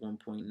got this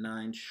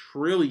 $1.9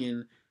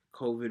 trillion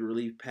COVID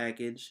relief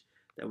package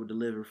that would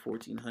deliver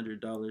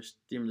 $1,400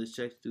 stimulus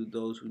checks to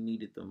those who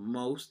need it the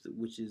most,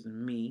 which is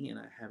me, and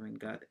I haven't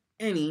got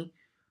any.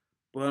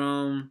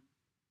 But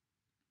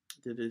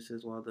this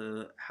says while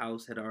the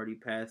House had already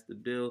passed the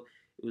bill,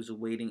 it was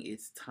awaiting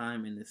its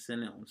time in the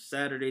Senate on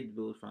Saturday. The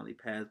bill was finally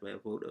passed by a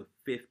vote of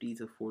 50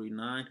 to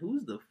 49.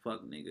 Who's the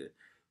fuck nigga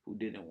who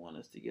didn't want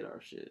us to get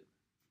our shit?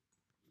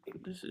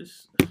 This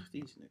is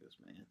these niggas,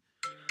 man.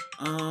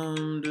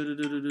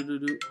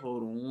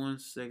 Hold on one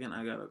second.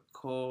 I got a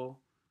call.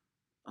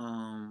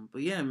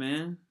 But yeah,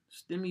 man,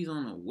 Stimmy's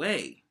on the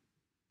way.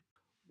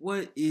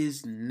 What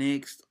is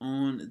next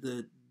on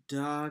the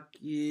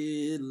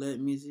docket? Let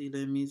me see.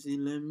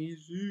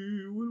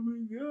 What do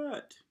we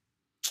got?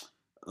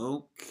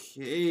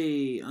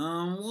 Okay.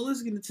 Well,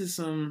 let's get into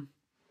some.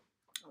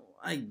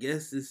 I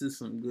guess this is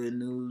some good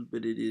news,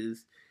 but it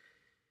is.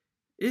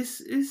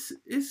 It's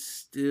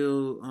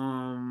still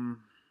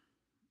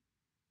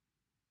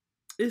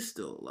it's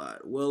still a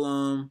lot.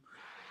 Well,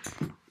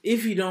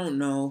 if you don't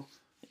know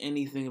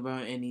anything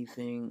about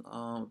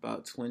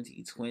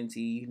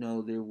 2020, you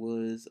know there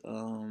was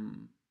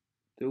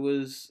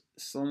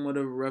somewhat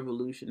of a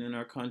revolution in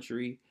our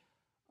country.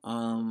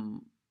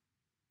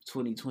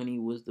 2020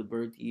 was the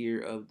birth year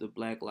of the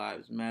Black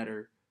Lives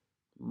Matter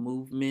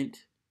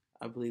movement.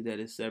 I believe that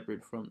is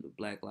separate from the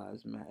Black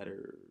Lives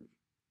Matter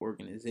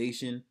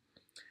organization.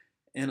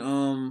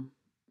 And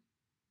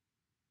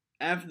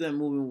after that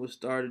movement was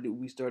started,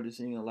 we started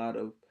seeing a lot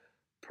of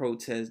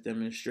protest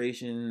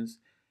demonstrations.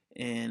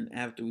 And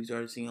after we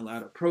started seeing a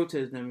lot of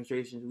protest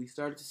demonstrations, we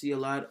started to see a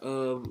lot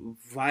of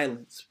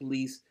violence,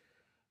 police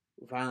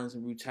violence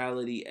and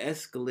brutality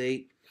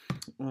escalate.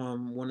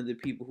 One of the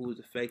people who was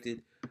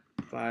affected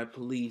by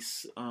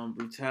police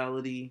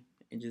brutality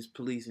and just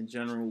police in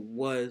general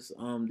was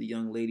the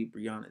young lady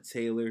Breonna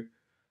Taylor,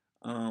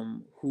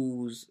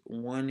 whose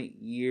 1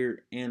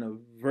 year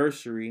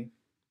anniversary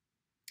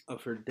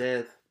of her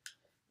death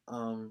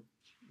I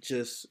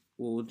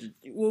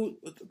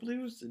believe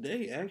it was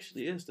today.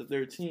 Actually, it's the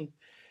 13th.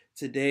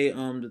 Today,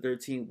 the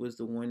 13th was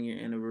the 1 year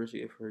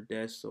anniversary of her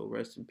death. So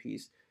rest in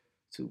peace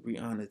to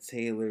Breonna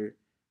Taylor.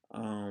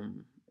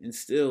 And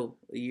still,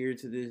 a year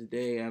to this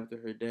day after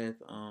her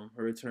death,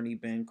 her attorney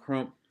Ben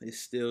Crump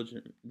is still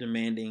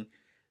demanding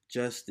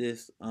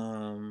justice.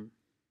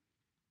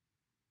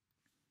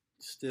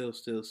 Still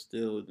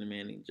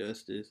demanding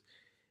justice.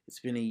 It's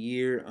been a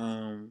year.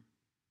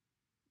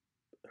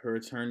 Her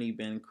attorney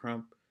Ben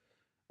Crump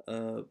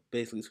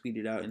basically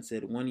tweeted out and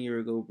said, 1 year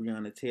ago,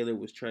 Breonna Taylor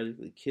was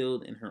tragically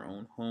killed in her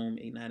own home,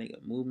 igniting a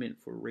movement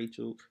for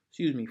racial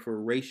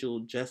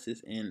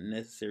justice and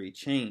necessary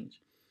change,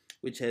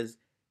 which has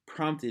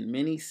prompted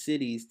many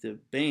cities to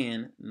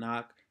ban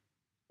no-knock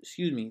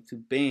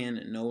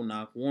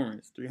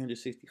warrants.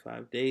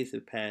 365 days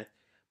have passed,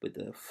 but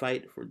the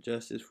fight for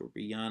justice for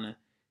Breonna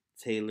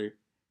Taylor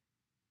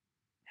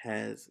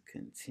has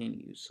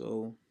continued.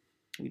 So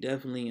we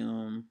definitely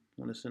want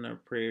to send our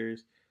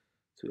prayers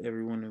to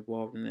everyone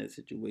involved in that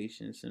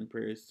situation. Send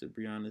prayers to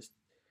Breonna's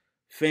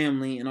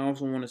family, and I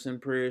also want to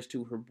send prayers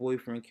to her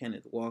boyfriend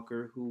Kenneth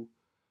Walker, who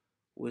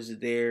was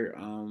there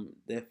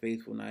that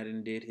faithful night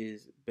and did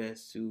his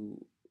best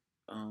to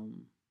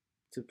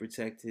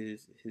protect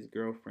his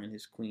girlfriend,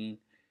 his queen,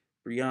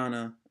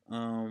 Breonna.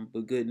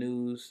 But good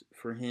news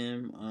for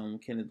him,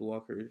 Kenneth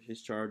Walker,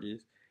 his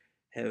charges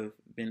have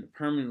been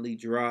permanently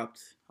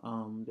dropped.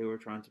 They were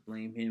trying to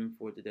blame him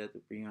for the death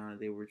of Breonna.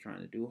 They were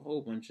trying to do a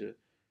whole bunch of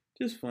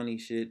just funny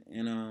shit,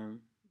 and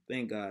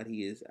thank God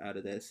he is out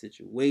of that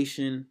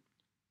situation.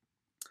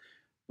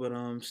 But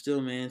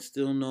still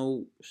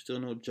no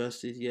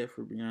justice yet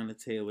for Breonna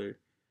Taylor,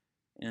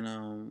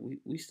 and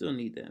we still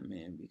need that,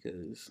 man,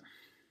 because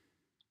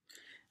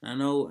I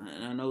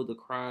know the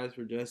cries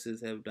for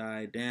justice have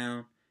died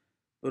down,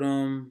 but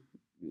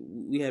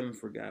we haven't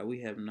forgot.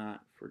 We have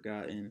not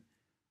forgotten.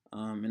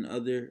 In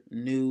other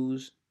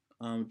news,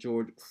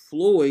 George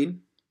Floyd,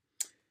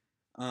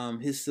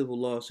 his civil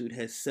lawsuit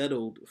has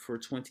settled for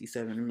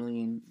 $27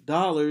 million.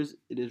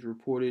 It is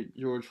reported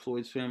George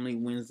Floyd's family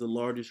wins the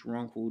largest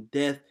wrongful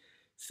death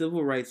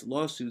civil rights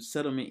lawsuit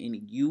settlement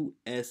in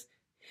U.S.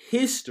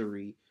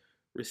 history,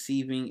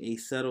 receiving a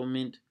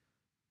settlement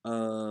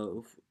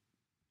of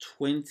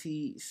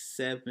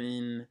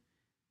 $27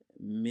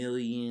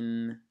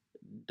 million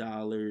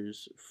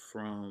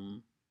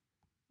from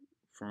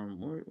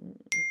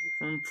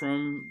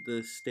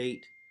the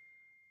state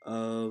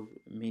of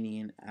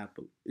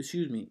Minneapolis.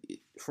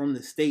 From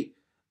the state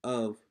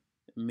of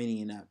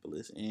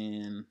Minneapolis,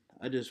 and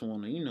I just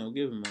want to,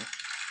 give him a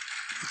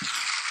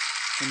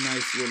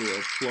nice little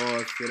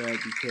applause for that,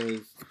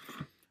 because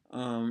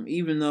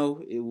even though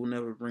it will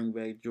never bring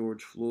back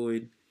George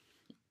Floyd,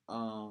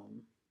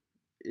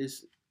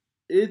 it's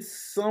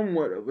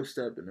somewhat of a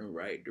step in the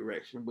right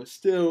direction, but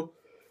still,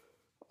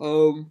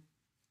 I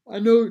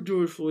know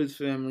George Floyd's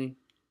family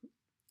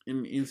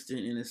in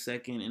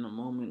a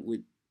moment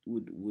would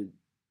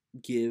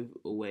give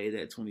away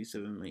that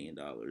 $27 million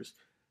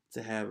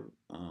to have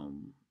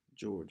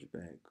George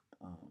back.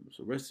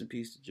 So rest in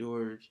peace to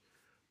George.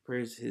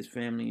 Prayers to his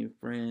family and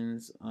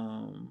friends.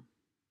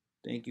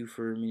 Thank you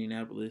for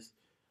Minneapolis,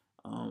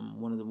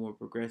 one of the more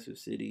progressive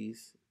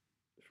cities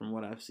from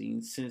what I've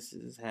seen since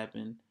this has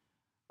happened,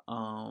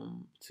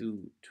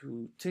 to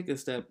take a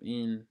step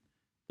in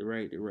the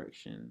right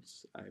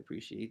directions. I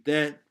appreciate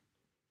that.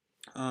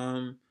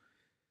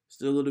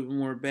 Still a little bit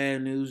more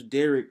bad news.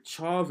 Derek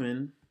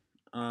Chauvin,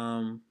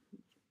 the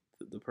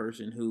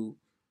person who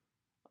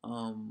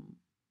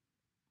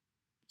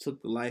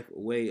took the life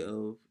away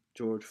of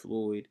George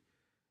Floyd.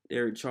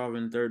 Derek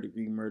Chauvin,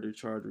 third-degree murder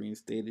charge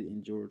reinstated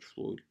in George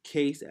Floyd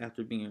case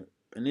after being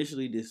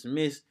initially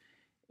dismissed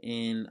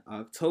in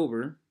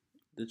October.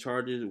 The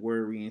charges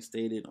were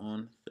reinstated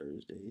on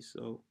Thursday.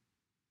 So,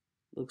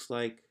 looks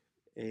like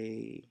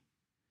an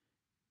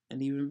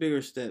even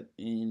bigger step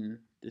in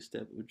the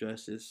step of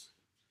justice.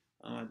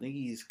 I think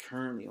he's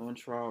currently on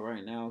trial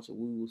right now, so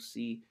we will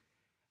see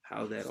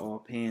how that all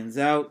pans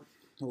out.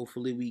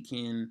 Hopefully, we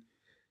can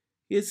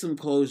get some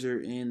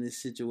closure in this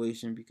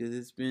situation because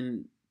it's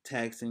been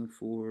taxing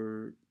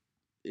for,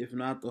 if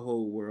not the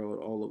whole world,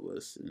 all of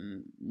us,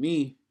 and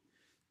me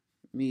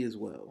as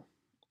well.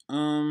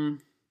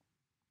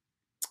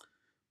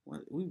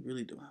 We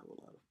really don't have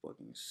a lot of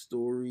fucking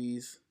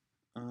stories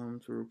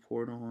to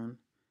report on,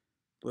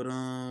 but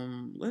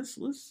let's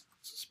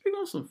speak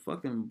on some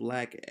fucking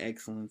black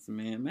excellence,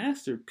 man.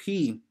 Master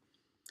P,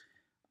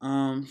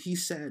 he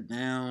sat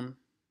down,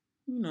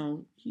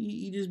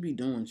 he just be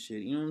doing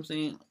shit, you know what I'm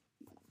saying?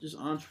 Just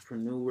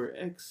entrepreneur,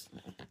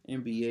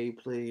 ex-NBA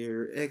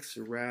player,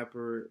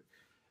 ex-rapper,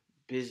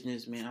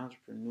 businessman,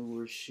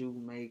 entrepreneur,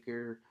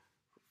 shoemaker,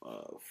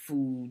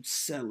 food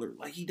seller.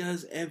 Like, he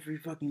does every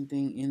fucking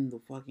thing in the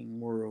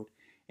fucking world.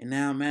 And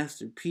now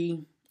Master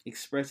P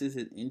expresses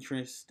his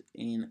interest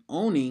in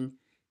owning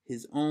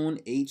his own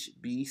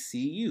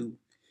HBCU.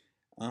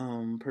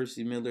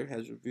 Percy Miller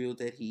has revealed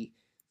that he's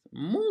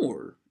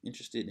more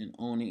interested in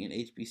owning an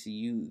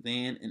HBCU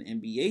than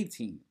an NBA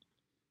team.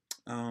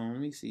 Let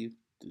me see if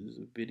there's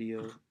a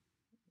video.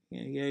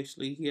 Yeah,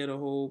 he had a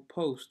whole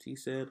post. He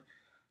said,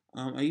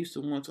 I used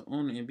to want to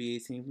own an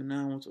NBA team, but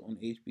now I want to own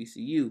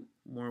HBCU.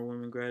 More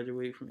women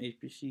graduate from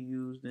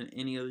HBCUs than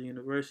any other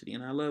university,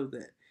 and I love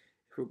that.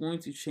 If we're going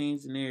to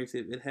change the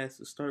narrative, it has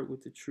to start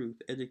with the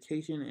truth,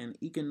 education, and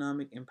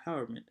economic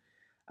empowerment.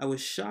 I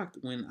was shocked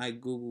when I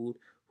Googled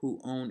who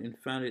owned and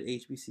founded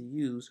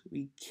HBCUs.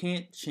 We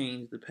can't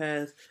change the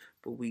past,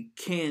 but we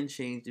can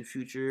change the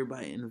future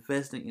by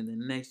investing in the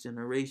next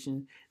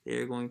generation.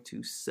 They're going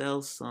to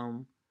sell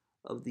some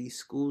of these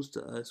schools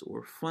to us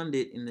or fund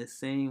it in the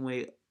same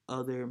way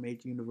other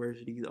major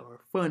universities are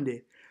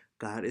funded.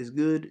 God is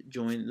good.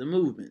 Join the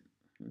movement.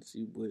 Let's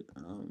see what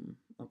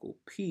Uncle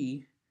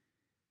P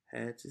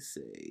had to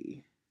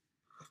say.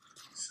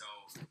 So,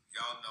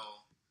 y'all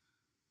know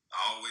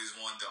I always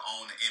wanted to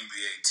own an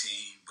NBA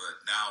team,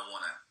 but now I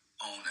want to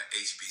own an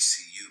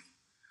HBCU.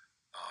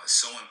 It's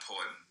so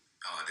important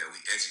that we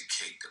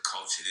educate the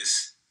culture.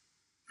 This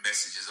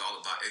message is all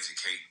about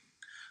educating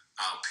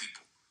our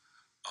people.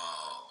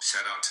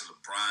 Shout out to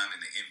LeBron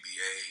and the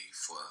NBA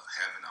for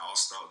having an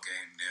all-star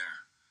game there.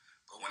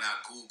 But when I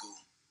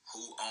Google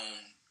who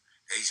owned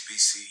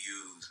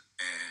HBCUs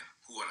and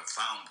who are the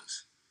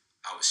founders,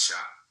 I was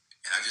shocked.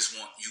 And I just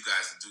want you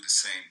guys to do the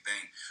same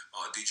thing.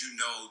 Did you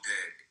know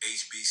that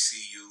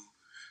HBCU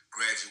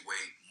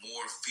graduate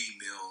more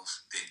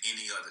females than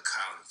any other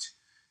college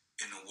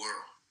in the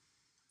world,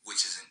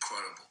 which is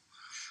incredible.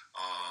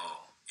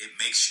 It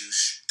makes you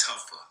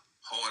tougher,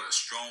 harder,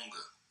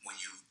 stronger when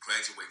you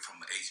graduate from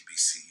an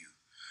HBCU.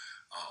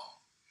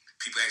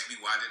 People ask me,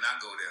 why didn't I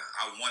go there?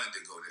 I wanted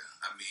to go there.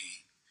 I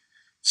mean,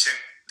 check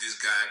this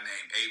guy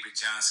named Avery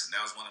Johnson.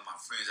 That was one of my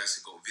friends. I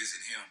should go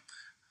visit him.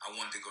 I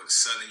wanted to go to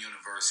Southern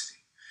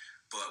University.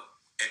 But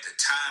at the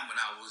time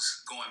when I was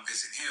going to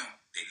visit him,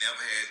 they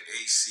never had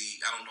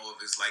AC. I don't know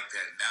if it's like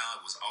that now.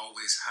 It was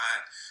always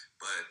hot.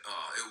 But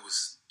it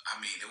was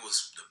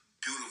the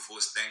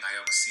beautifulest thing I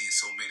ever seen.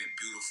 So many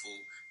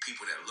beautiful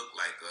people that looked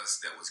like us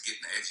that was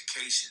getting an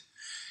education.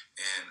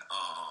 And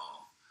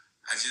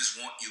I just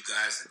want you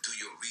guys to do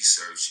your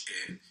research.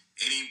 And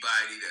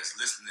anybody that's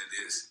listening to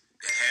this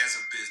that has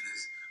a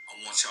business, I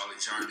want y'all to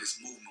join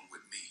this movement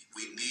with me.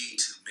 We need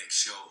to make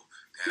sure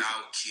that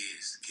our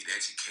kids get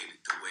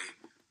educated the way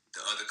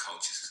the other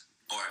cultures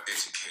are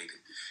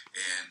educated.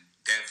 And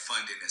that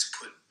funding is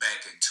put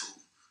back into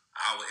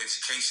our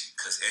education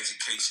because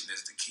education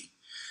is the key.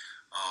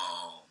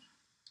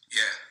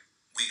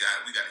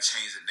 We got to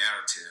change the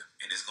narrative,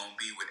 and it's going to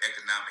be with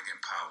economic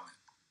empowerment.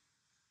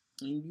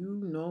 And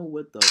you know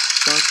what the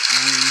fuck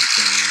I am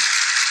saying.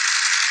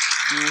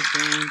 You know what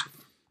I'm saying?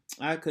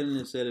 I couldn't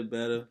have said it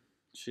better.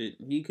 Shit,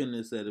 he couldn't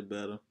have said it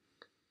better.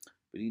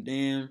 But he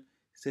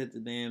said the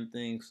damn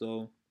thing.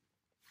 So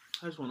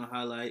I just want to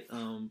highlight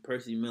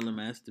Percy Miller,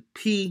 Master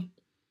P,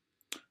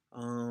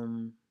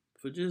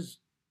 for just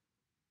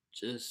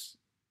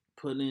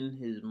putting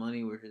his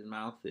money where his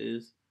mouth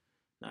is.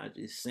 Not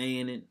just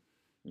saying it,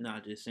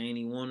 not just saying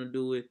he want to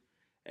do it,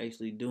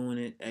 actually doing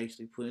it,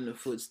 actually putting the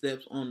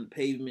footsteps on the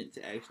pavement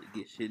to actually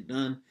get shit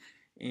done.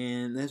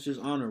 And that's just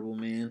honorable,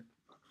 man.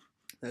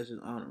 That's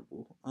just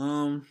honorable.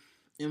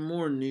 In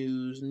more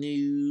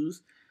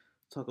news,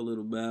 talk a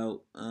little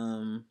about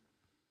let's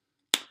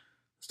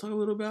talk a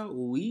little about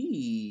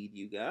weed,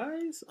 you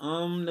guys.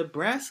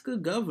 Nebraska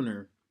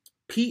Governor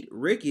Pete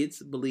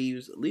Ricketts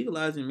believes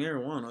legalizing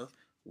marijuana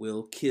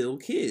will kill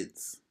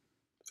kids.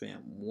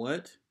 Fam,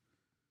 what?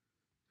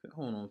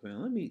 Hold on,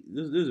 fam.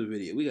 There's a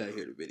video. We gotta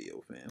hear the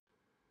video, fam.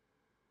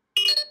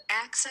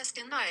 Access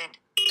denied.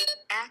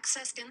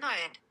 Access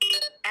denied.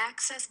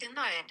 Access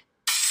denied.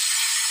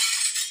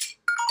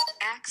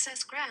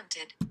 Access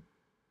granted.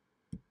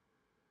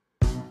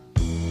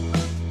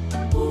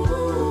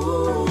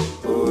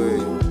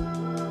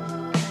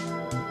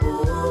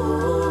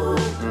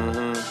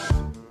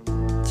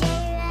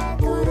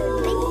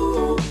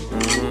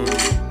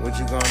 What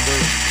you gonna do?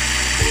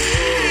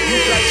 You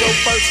got your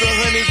first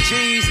 100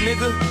 G's,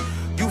 nigga.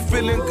 You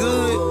feeling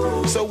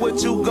good, so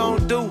what you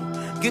gonna do?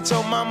 Get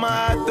your mama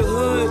out the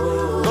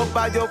hood. Go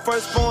buy your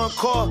first foreign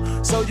car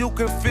so you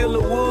can feel the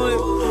wood.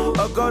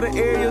 Or go to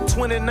Area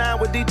 29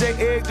 with DJ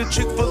Eric the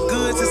Trick for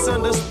Goods. It's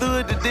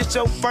understood that this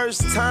your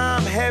first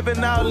time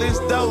having all this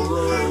dough.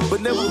 But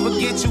never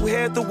forget you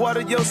had to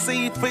water your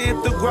seed for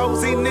it to grow.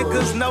 See,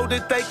 niggas know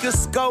that they can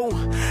score,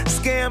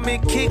 scam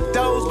and kick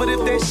those. But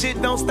if that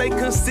shit don't stay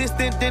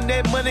consistent, then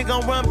that money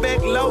gon' run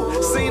back low.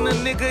 Seen a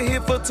nigga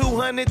hit for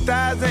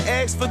 200,000,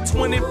 asked for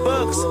 20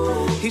 bucks.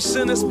 He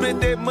shouldn't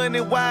spent that money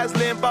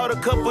wisely and bought a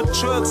couple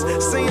trucks.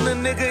 Seen a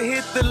nigga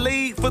hit the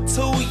league for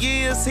 2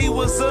 years, he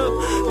was up.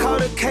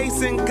 Caught a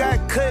case and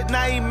got cut,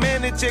 now he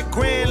managed at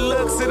Grand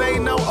Lux. It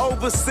ain't no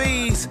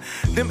overseas.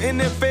 Them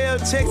NFL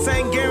checks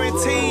ain't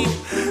guaranteed.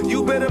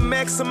 You better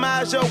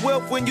maximize your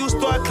wealth when you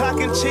start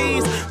clocking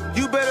cheese.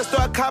 You better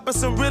start copping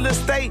some real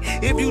estate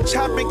if you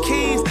chopping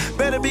keys.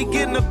 Better be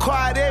getting a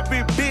car at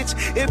every bitch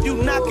if you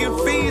knocking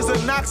fees or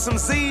knock some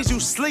Z's. You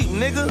sleep,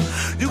 nigga.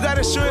 You got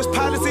insurance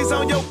policies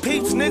on your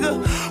peeps,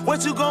 nigga.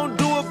 What you gonna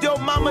do if your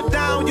mama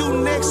down you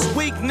next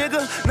week,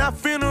 nigga? Now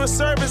funeral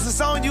service is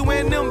on you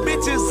and them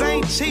bitches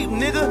ain't cheap,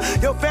 nigga.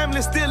 Your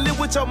family still live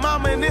with your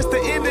mama and it's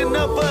the ending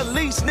of a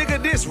leash, nigga.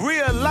 This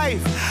real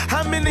life.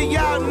 How many of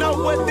y'all know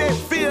what that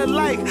feel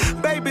like?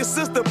 Baby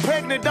sister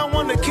pregnant, don't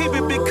wanna keep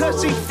it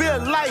because she feel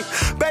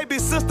life. Baby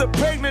sister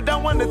pregnant,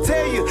 don't wanna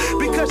tell you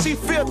because she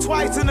feel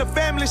twice in the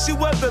family. She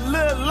was a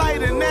little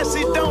light and now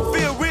she don't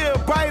feel real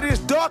bright. It's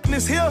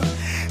darkness here.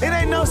 It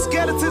ain't no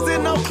skeletons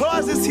in no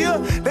closets here.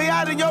 They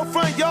out in your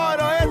front yard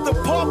or at the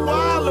park where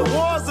all the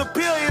wars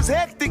appear. It's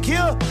hectic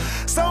here.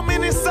 So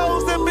many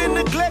souls have been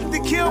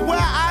neglected here. Where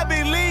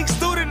Ivy League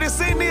student has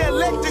seen the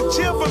electric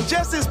chair from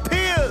just his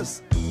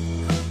peers.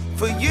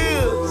 For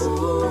years,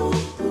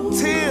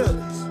 tears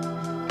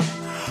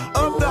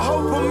of the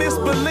hope of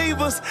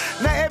misbelievers.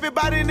 Now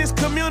everybody in this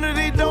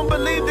community don't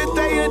believe that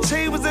they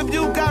achievers. If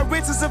you got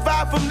rich to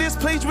survive from this,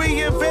 please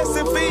reinvest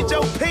and feed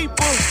your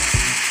people.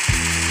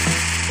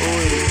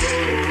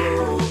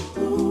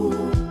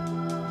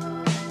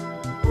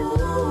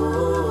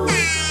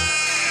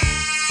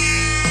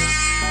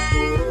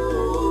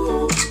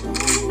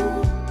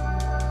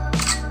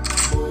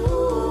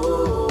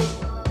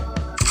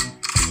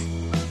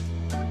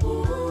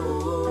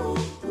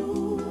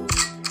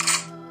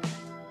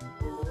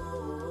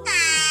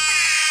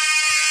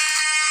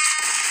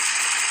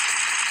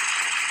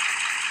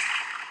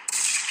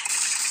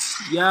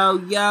 Yo,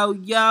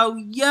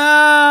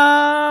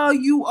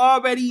 you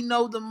already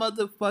know the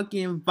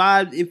motherfucking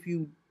vibe. If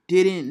you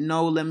didn't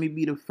know, let me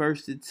be the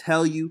first to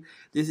tell you.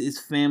 This is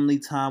Family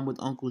Time with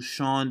Uncle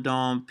Sean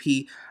Don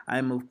P. I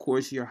am, of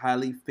course, your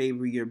highly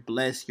favored, your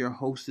blessed, your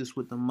hostess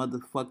with the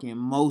motherfucking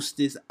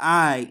mostest.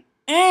 I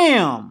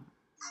am.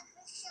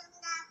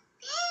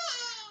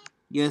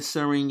 Yes,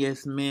 sir, and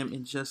yes, ma'am.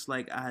 And just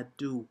like I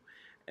do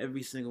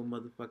every single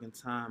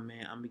motherfucking time,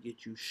 man, I'm going to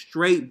get you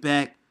straight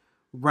back,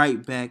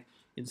 right back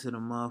into the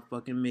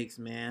motherfucking mix,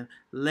 man.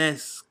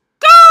 Let's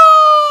go!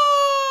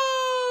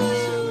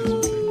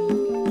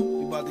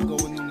 We about to go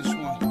in this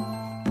one.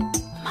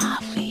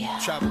 Mafia.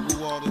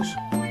 Tropical waters. You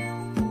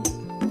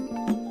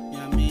know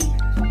what I mean?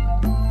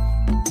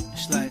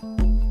 It's like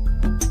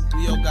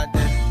we all got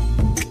that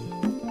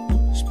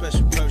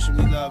special person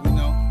we love, you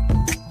know?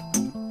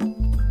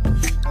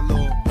 A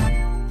little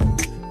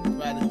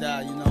ride or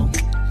die, you know?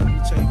 Let me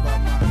tell you about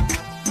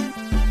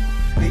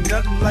mine. Ain't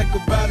nothing like a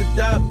ride or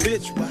die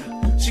bitch, right?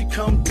 She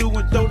come through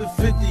and throw the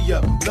 50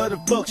 up. Love the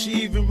fuck, she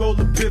even roll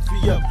the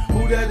piffy up.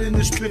 Who that in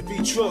the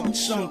spiffy truck?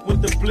 Sunk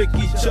with the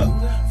blicky chuck.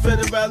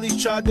 Federales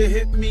tried to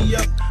hit me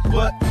up,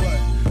 but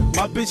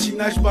my bitch, she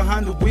nice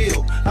behind the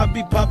wheel. I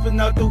be popping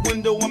out the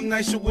window, I'm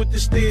nicer with the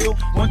steel.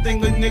 One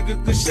thing a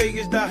nigga could say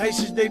is the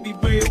Haitians, they be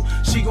real.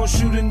 She gon'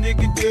 shoot a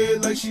nigga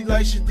dead like she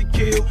licensed to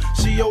kill.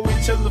 She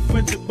always tell her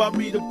friends about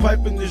me, the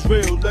piping is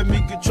real. Let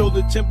me control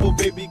the tempo,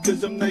 baby,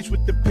 cause I'm nice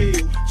with the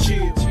pill.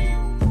 Chill.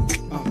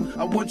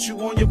 I want you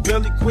on your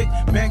belly quick.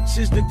 Max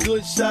is the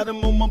good shot,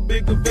 I'm on my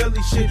bigger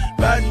belly shit.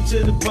 Riding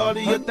to the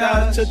party, her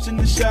thighs touching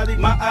the shotty.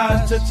 My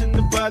eyes touching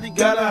the body,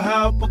 got a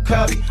high up a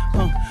collie.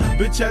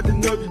 Bitch had the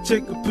nerve to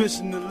take a piss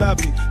in the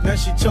lobby. Now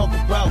she talk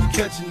about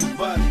catching the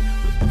body.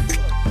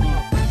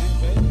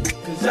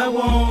 Cause 'Cause I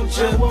want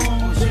you.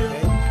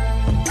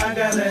 I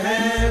gotta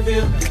have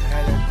you.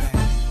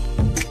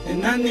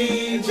 And I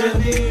need you.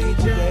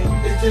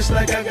 It's just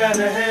like I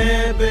gotta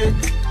have it.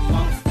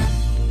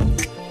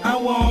 I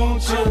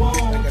want you.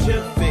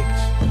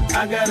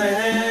 I gotta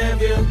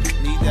have you.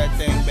 Need that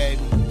thing,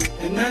 baby.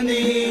 And I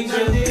need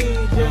you.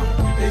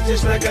 It's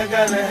just like I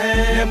gotta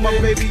have it. Let my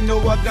baby know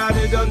I got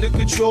it under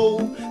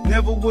control.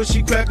 Never will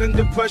she crack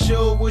under pressure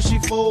or will she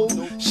fold.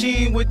 She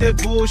ain't with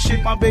that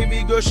bullshit, my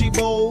baby girl, she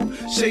bold.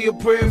 Say a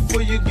prayer for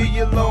you, give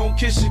you long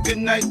kisses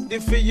goodnight,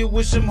 then fill you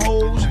with some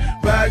hoes.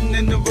 Riding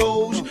in the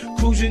roads,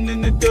 cruising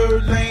in the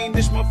third lane.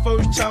 This my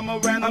first time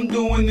around, I'm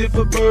doing it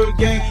for bird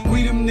game.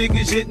 We them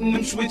niggas hitting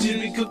them switches,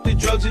 we cook the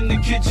drugs in the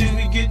kitchen.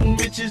 We getting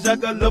riches, I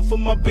got love for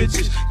my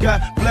bitches.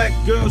 Got black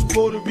girls,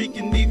 Puerto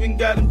Rican, even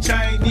got them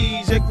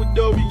Chinese,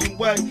 Ecuadorian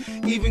white,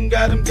 even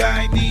got them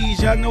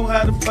Guyanese. Y'all know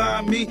how to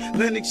find me,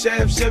 Lennox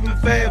Ave, 7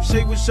 Fab.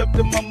 Say what's up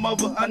to my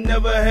mother, I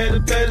never had a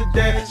better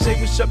dad. Say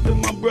what's up to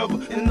my brother,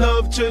 and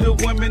love to the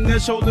women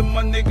that's holding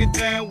my nigga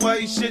down while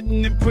he's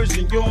sitting in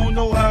prison. You don't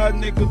know how a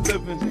nigga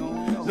living.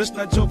 Let's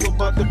not joke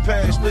about the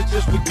past, let's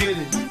just forget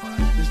it.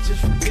 Let's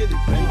just forget it,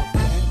 baby.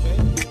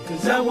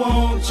 'Cause I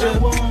want you.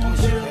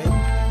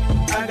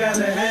 I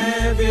gotta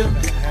have you.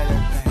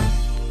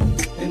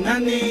 And I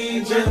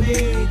need you.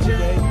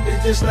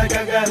 It's just like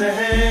I gotta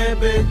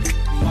have it.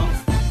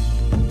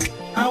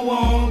 I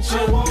want you.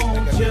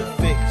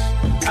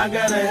 I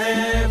gotta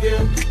have you.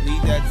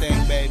 Need that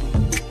thing, baby.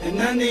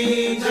 And I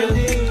need you.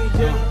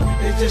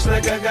 It's just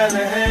like I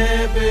gotta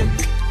have it.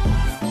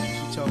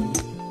 She told me.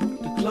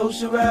 The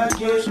closer I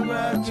get, the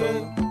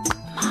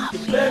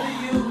better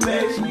you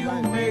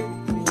make.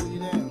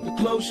 The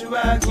closer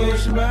I get,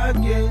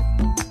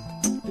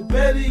 the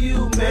better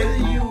you make.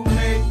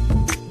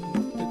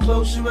 The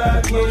closer I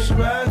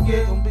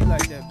get, Don't be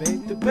like that, baby.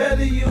 the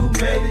better you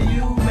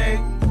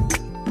make.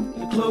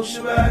 The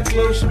closer I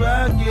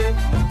get,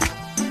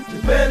 the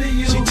better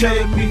you She make.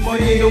 telling me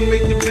money don't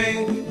make the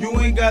man. You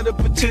ain't gotta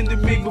pretend to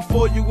me.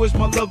 Before you was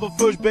my lover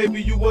first,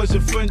 baby, you was a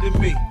friend to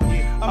me.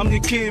 I'm the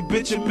kid,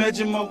 bitch,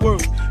 imagine my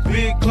work.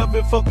 Big club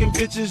and fucking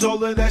bitches,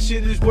 all of that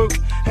shit is work.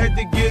 Had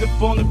to get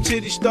up on them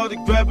titties, started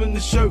grabbing the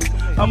shirt.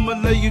 I'ma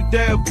lay you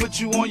down, put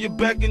you on your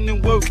back and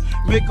then work.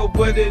 Make her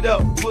wet it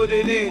up, put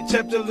it in,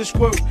 tap till it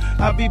squirt.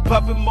 I be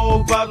popping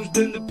more bottles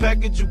than the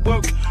package of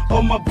work.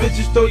 All my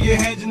bitches, throw your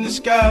hands in the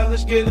sky.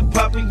 Let's get it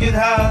poppin', get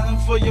high. And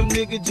for your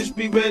nigga, just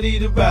be ready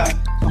to ride.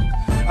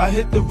 I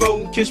hit the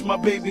road and kiss my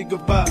baby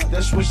goodbye.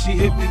 That's when she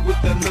hit me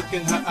with that look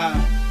in her eye.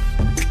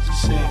 She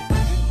said,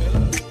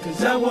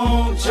 'Cause I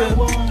want you.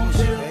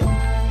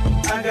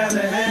 I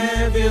gotta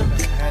have you.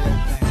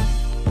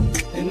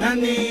 And I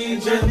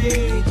need you.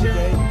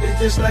 It's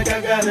just like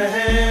I gotta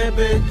have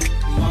it.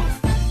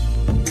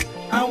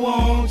 I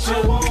want you.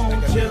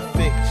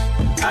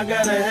 I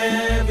gotta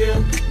have you.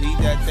 need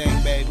that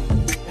thing, baby.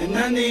 And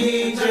I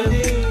need you.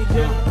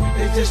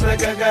 It's just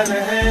like I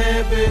gotta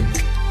have it.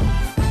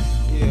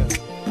 Yeah.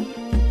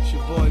 It's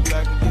your boy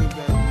back again,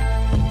 baby.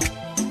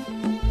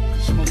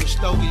 Smoke a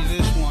stogie to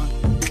this one.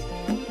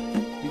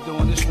 You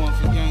doing this one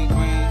for Gang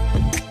Green.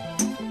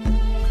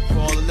 For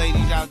all the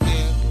ladies out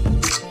there.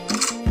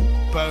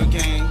 Bird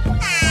Gang.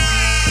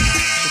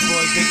 It's your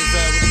boy Bigger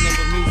Val with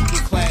another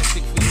musical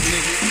classic for you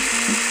niggas.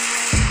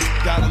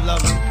 Gotta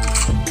love it.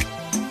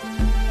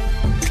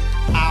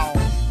 Ow.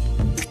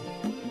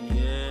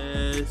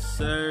 Yes,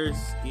 sir,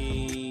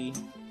 ski.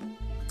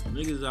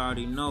 Niggas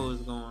already know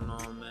what's going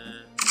on,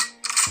 man.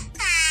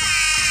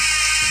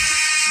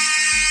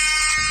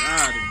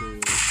 Gotta do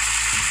it.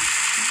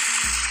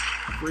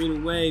 Free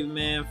the wave,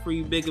 man.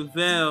 Free Bigger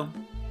Val.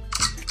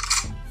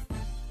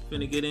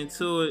 Finna get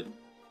into it.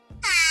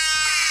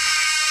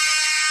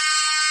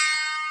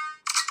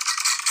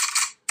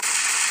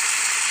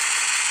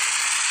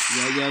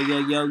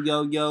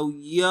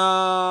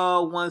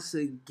 Yo. Once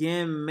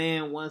again,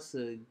 man.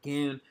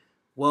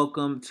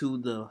 Welcome to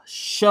the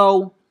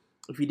show.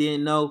 If you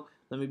didn't know,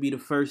 let me be the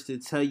first to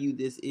tell you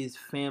this is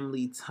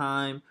Family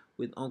Time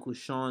with Uncle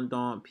Sean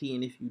Don P.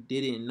 And if you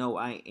didn't know,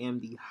 I am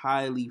the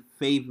highly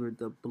favored,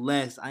 the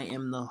blessed. I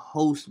am the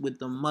host with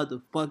the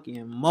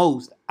motherfucking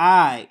most.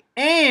 I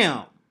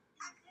am.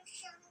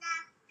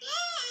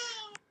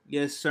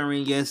 Yes, sir,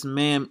 and yes,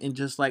 ma'am. And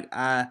just like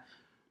I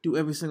do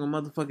every single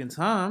motherfucking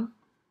time,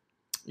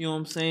 you know what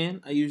I'm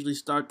saying? I usually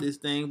start this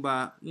thing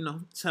by,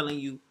 telling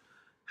you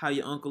how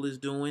your uncle is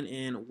doing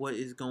and what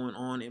is going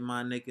on in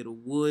my neck of the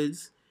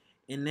woods.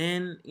 And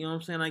then, you know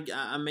what I'm saying,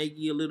 I may give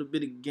you a little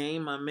bit of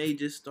game. I may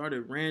just start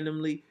it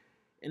randomly.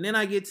 And then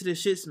I get to the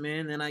shits,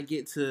 man. Then I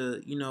get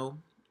to,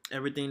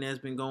 everything that's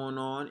been going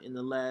on in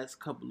the last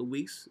couple of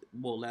weeks.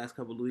 Well,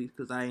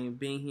 because I ain't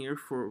been here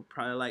for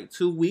probably like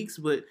 2 weeks.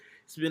 But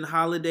it's been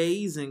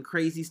holidays and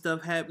crazy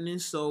stuff happening.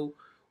 So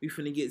we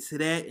finna get to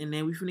that. And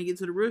then we finna get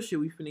to the real shit.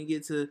 We finna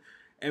get to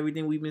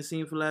everything we've been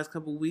seeing for the last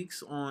couple of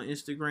weeks on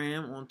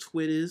Instagram, on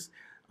Twitters,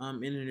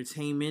 in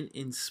entertainment,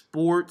 in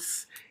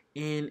sports,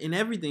 and in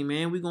everything,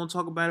 man. We're going to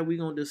talk about it. We're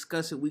going to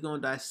discuss it. We're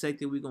going to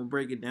dissect it. We're going to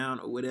break it down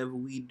or whatever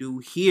we do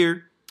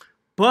here.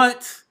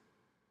 But,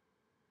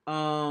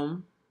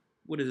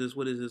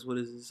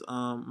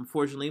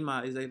 Unfortunately,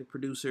 my executive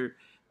producer,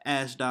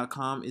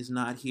 Ash.com, is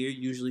not here.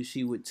 Usually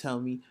she would tell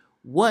me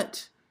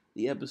what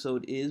the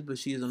episode is, but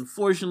she is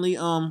unfortunately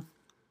on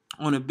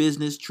a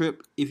business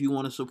trip. If you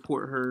want to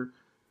support her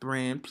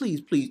brand,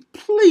 please,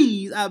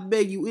 I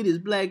beg you, it is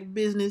black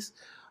business.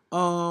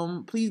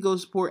 Please go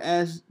support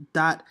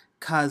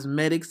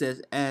Ash.Cosmetics.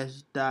 That's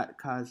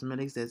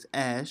Ash.Cosmetics. That's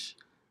Ash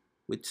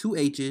with 2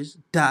 H's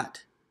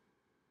dot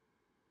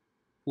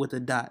with a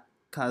dot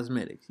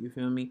cosmetics. You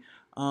feel me?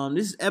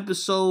 This is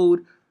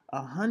episode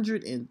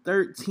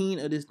 113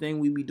 of this thing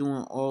we be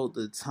doing all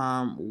the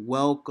time.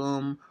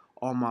 Welcome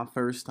all my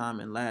first time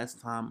and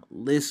last time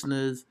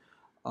listeners.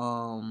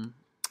 I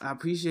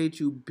appreciate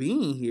you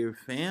being here,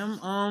 fam.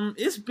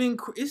 It's been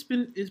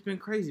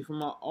crazy for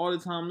my all the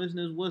time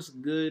listeners. What's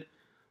good?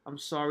 I'm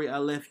sorry I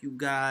left you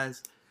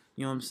guys.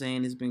 You know what I'm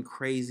saying? It's been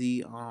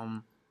crazy.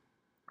 I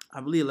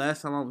believe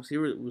last time I was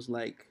here it was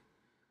like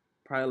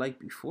probably like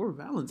before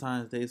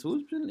Valentine's Day. So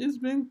it's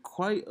been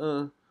quite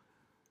a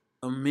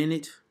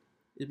minute.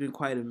 It's been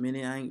quite a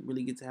minute. I ain't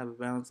really get to have a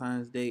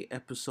Valentine's Day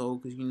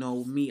episode because you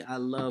know me, I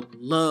love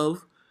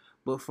love.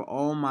 But for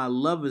all my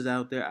lovers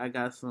out there, I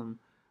got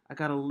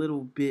a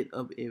little bit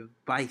of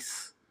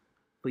advice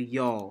for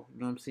y'all.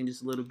 You know what I'm saying?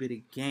 Just a little bit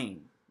of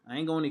game. I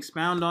ain't going to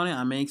expound on it.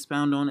 I may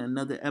expound on it in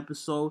another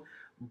episode.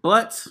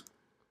 But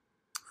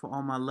for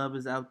all my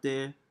lovers out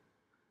there,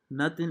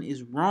 nothing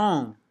is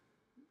wrong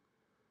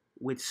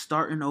with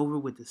starting over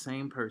with the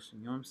same person.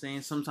 You know what I'm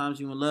saying? Sometimes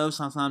you in love.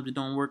 Sometimes it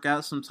don't work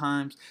out.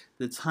 Sometimes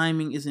the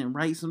timing isn't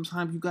right.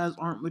 Sometimes you guys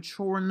aren't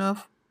mature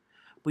enough.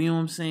 But you know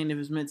what I'm saying? If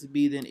it's meant to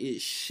be, then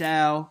it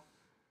shall.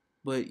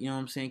 But you know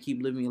what I'm saying?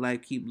 Keep living your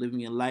life. Keep living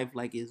your life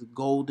like it's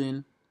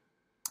golden.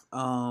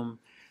 I've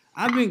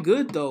been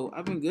good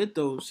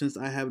though since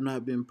I have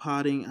not been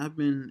potting. I've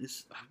been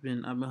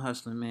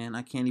hustling, man.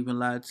 I can't even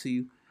lie to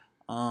you.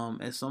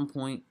 At some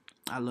point,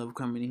 I love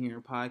coming in here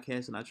and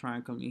podcast, and I try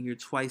and come in here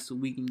twice a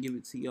week and give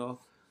it to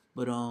y'all.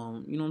 But you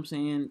know what I'm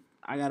saying?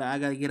 I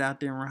gotta get out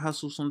there and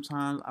hustle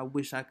sometimes. I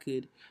wish I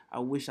could. I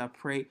wish I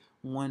pray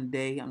one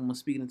day I'm gonna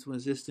speak into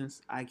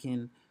existence. I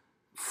can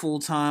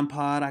full-time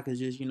pod. I could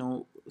just, you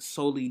know,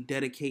 solely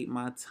dedicate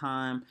my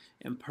time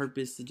and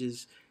purpose to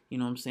just, you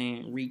know what I'm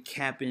saying,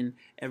 recapping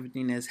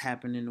everything that's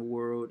happened in the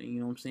world. And you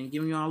know what I'm saying,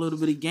 giving y'all a little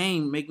bit of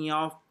game, making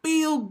y'all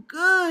feel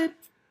good.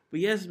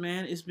 But yes,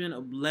 man, it's been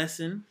a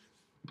blessing.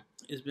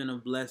 It's been a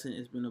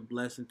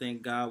blessing.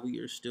 Thank God we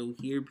are still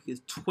here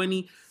because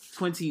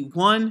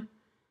 2021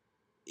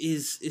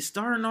 is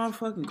starting off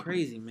fucking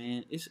crazy,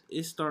 man.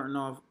 It's starting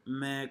off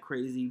mad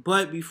crazy.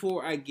 But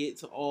before I get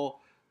to all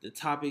the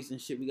topics and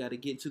shit we got to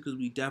get to, because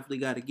we definitely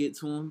got to get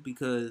to them,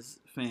 because,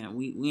 fam,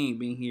 we ain't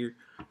been here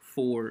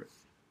for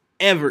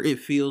ever, it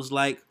feels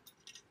like.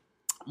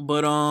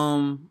 But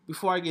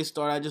before I get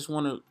started, I just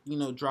want to, you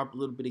know, drop a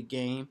little bit of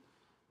game.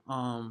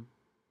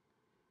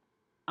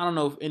 I don't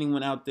know if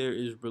anyone out there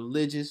is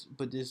religious,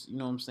 but just, you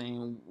know what I'm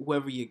saying,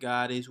 whoever your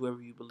God is,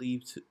 whoever you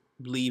believe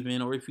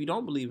in, or if you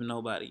don't believe in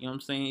nobody, you know what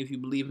I'm saying, if you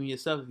believe in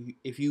yourself,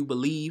 if you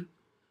believe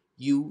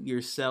you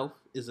yourself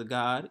is a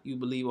God, you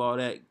believe all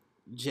that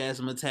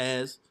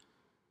jazzmatazz,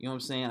 you know what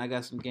I'm saying, I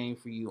got some game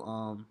for you.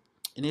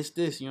 And it's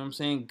this, you know what I'm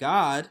saying,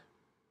 God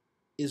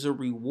is a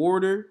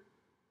rewarder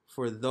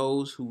for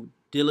those who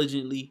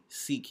diligently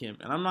seek him.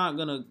 And I'm not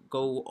gonna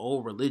go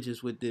all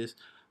religious with this.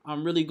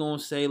 I'm really gonna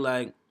say,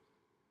 like,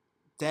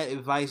 that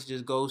advice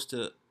just goes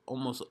to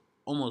almost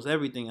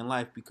everything in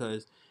life,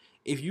 because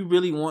if you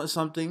really want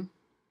something,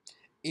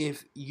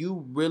 if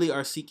you really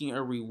are seeking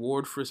a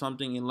reward for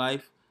something in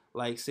life,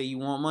 like say you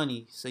want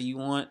money, say you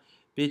want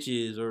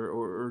bitches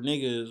or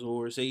niggas,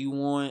 or say you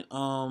want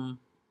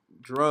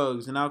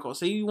drugs and alcohol,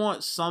 say you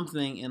want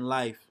something in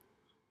life,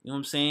 you know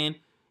what I'm saying,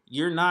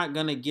 you're not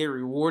gonna get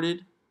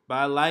rewarded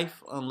by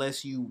life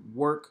unless you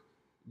work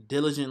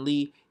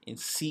diligently and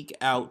seek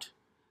out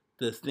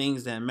the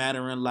things that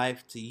matter in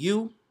life to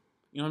you.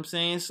 You know what I'm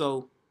saying?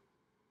 So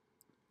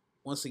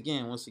once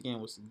again,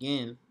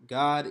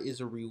 God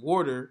is a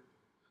rewarder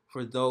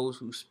for those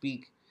who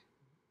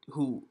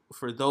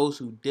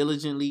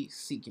diligently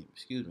seek him.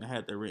 Excuse me, I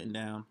had that written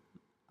down.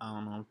 I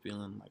don't know, I'm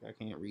feeling like I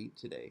can't read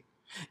today.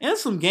 And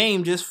some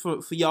game just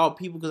for y'all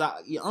people,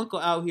 because your uncle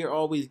out here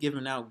always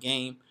giving out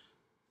game.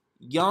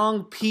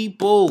 Young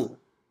people.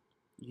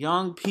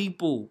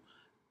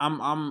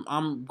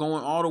 I'm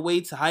going all the way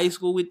to high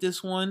school with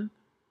this one.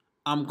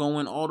 I'm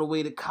going all the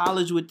way to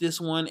college with this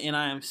one, and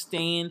I am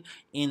staying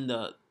in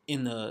the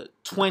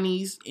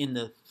 20s, in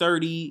the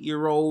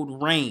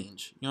 30-year-old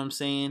range. You know what I'm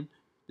saying?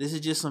 This is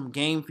just some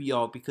game for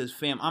y'all, because,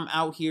 fam, I'm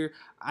out here.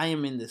 I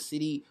am in the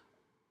city,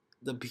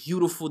 the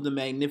beautiful, the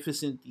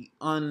magnificent, you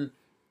know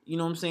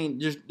what I'm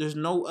saying? There's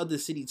no other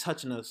city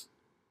touching us.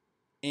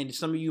 And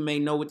some of you may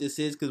know what this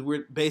is, because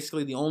we're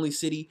basically the only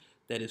city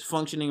that is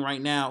functioning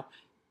right now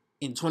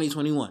in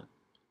 2021.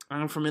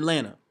 I'm from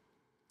Atlanta.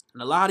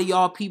 And a lot of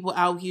y'all people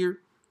out here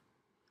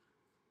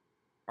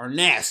are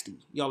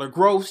nasty. Y'all are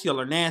gross.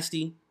 Y'all are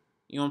nasty.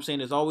 You know what I'm saying?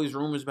 There's always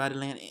rumors about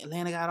Atlanta.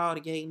 Atlanta got all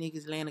the gay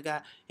niggas. Atlanta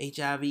got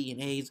HIV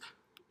and AIDS.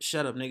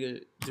 shut up,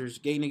 nigga. There's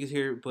gay niggas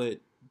here, but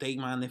they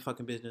mind their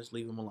fucking business.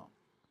 Leave them alone.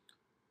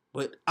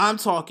 But I'm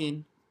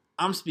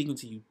speaking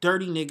to you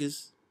dirty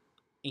niggas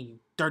and you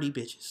dirty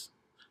bitches.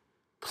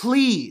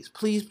 Please,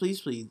 please,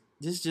 please, please.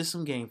 This is just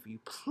some game for you.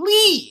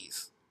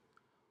 Please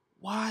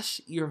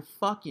wash your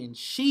fucking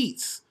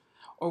sheets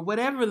or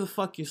whatever the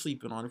fuck you're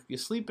sleeping on. If you're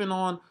sleeping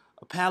on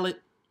a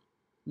pallet,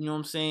 you know what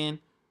I'm saying?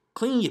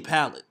 Clean your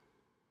pallet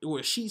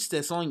or sheets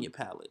that's on your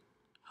pallet.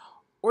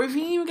 Or if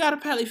you ain't even got a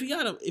pallet, if you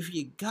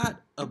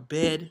got a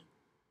bed,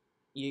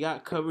 you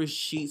got covers,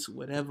 sheets,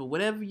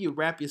 whatever you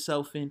wrap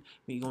yourself in,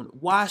 you're gonna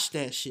wash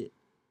that shit.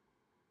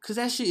 Cause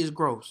that shit is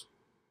gross.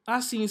 I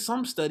seen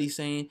some study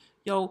saying,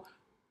 yo,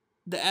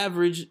 the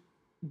average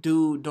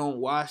dude don't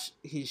wash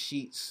his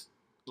sheets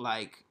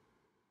and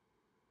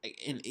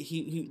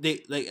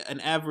an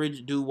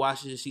average dude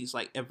washes his sheets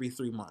like every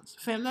 3 months.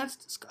 Fam, that's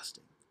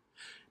disgusting.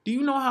 Do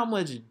you know how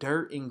much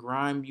dirt and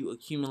grime you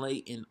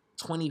accumulate in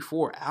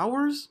 24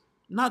 hours?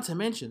 Not to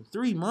mention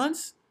 3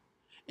 months?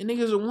 And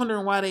niggas are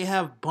wondering why they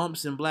have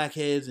bumps and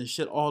blackheads and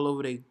shit all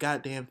over their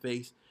goddamn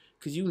face.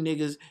 Cause you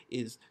niggas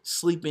is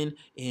sleeping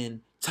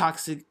in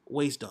toxic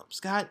waste dumps.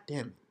 God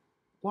damn it.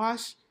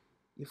 Wash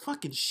your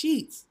fucking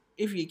sheets.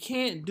 If you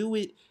can't do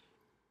it,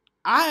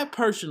 I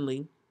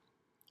personally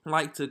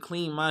like to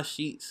clean my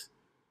sheets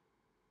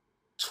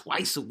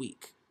twice a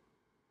week.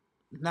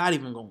 Not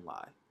even gonna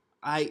lie.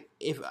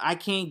 If I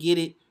can't get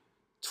it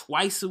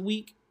twice a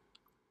week,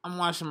 I'm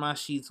washing my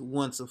sheets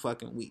once a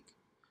fucking week.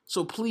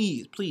 So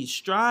please, please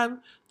strive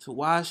to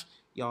wash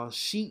y'all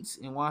sheets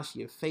and wash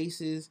your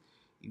faces,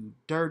 you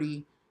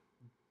dirty,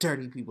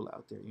 dirty people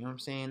out there. You know what I'm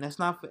saying? That's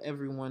not for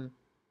everyone,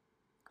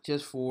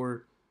 just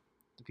for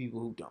the people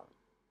who don't.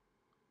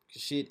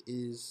 Cause shit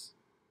is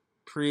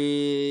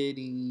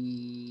pretty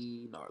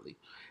gnarly.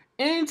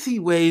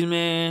 Anyways,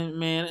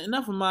 man,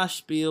 enough of my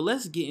spiel.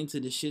 Let's get into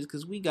the shit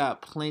because we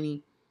got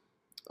plenty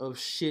of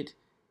shit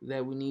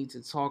that we need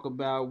to talk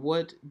about.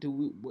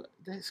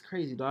 That's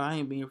crazy, dog. I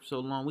ain't been here for so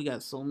long. We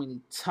got so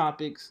many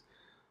topics.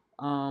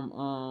 Which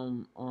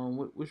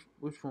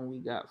one we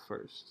got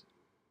first?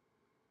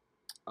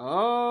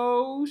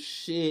 Oh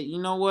shit. You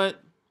know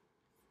what?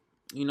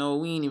 We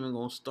ain't even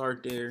gonna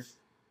start there.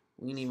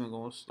 We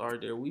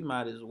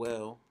might as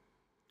well.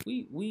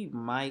 We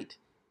might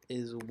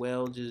as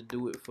well just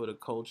do it for the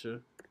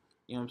culture.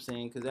 You know what I'm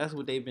saying? Because that's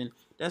what they've been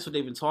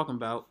talking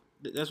about.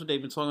 That's what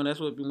they've been talking. That's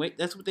what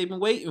they've been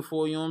waiting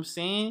for. You know what I'm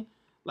saying?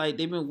 Like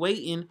they've been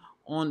waiting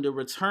on the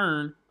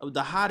return of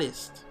the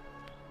hottest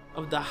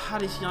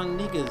young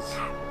niggas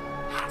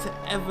to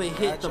ever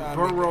hit the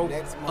borough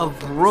of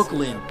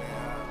Brooklyn.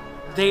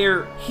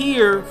 They're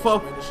here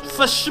for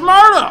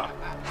Shmurda.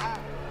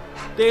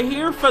 They're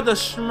here for the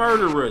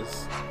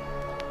Shmurderers.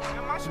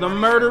 The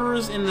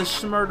murderers and the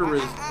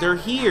Shmurderers. They're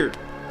here.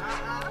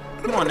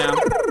 Come on now.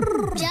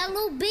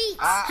 Jello Beats.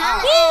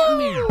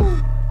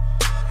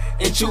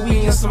 And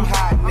Chewy and some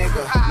hot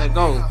nigga. Let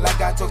go.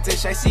 Like I told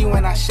Tish, I see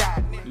when I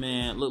shot.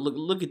 Man,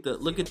 look at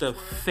the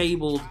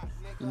fabled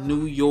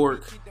New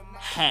York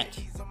hat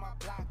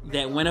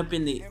that went up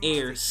in the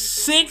air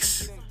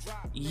 6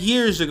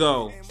 years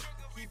ago.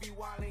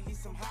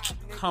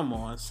 Come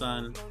on,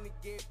 son.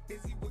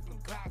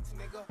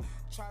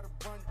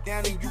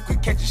 Down and you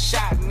could catch a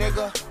shot,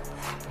 nigga.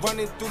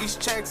 Running through these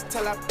checks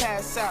till I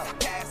pass out.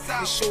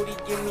 And shorty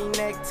give me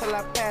neck till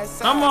I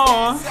pass out. Come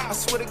on. I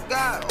swear to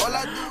God, all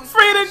I do is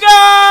free to go.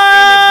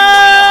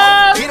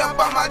 Get up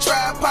on my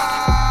trap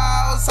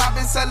house. I've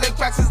been selling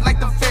cracks since like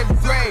the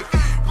 5th grade.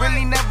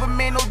 Really never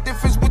made no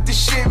difference with the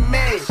shit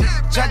made.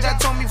 Jaja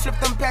told me flip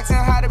them packs and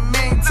how to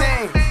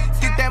maintain.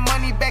 Get that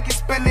money back and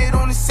spend it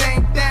on the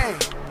same thing.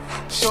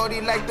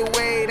 Shorty like the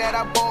way that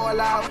I ball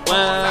out.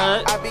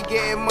 What? I be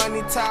getting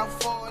money top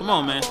 4. Come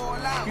on, man.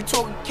 You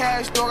talking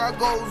cash, dog, I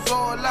goes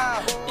all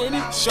out.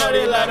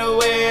 Shorty like the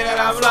way that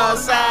I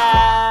floss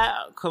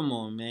out. Come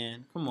on,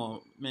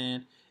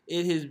 man.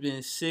 It has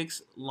been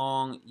 6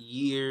 long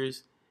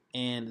years,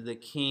 and the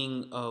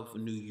king of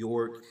New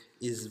York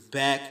is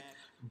back.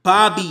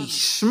 Bobby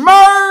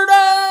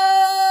Shmurda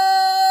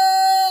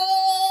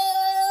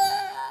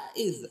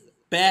is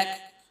back.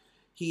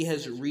 He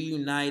has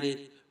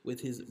reunited with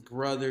his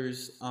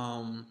brothers.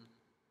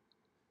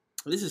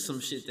 This is some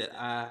shit that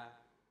I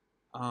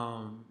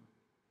don't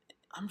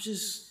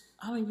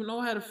even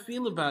know how to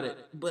feel about it,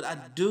 but I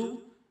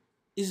do.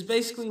 It's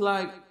basically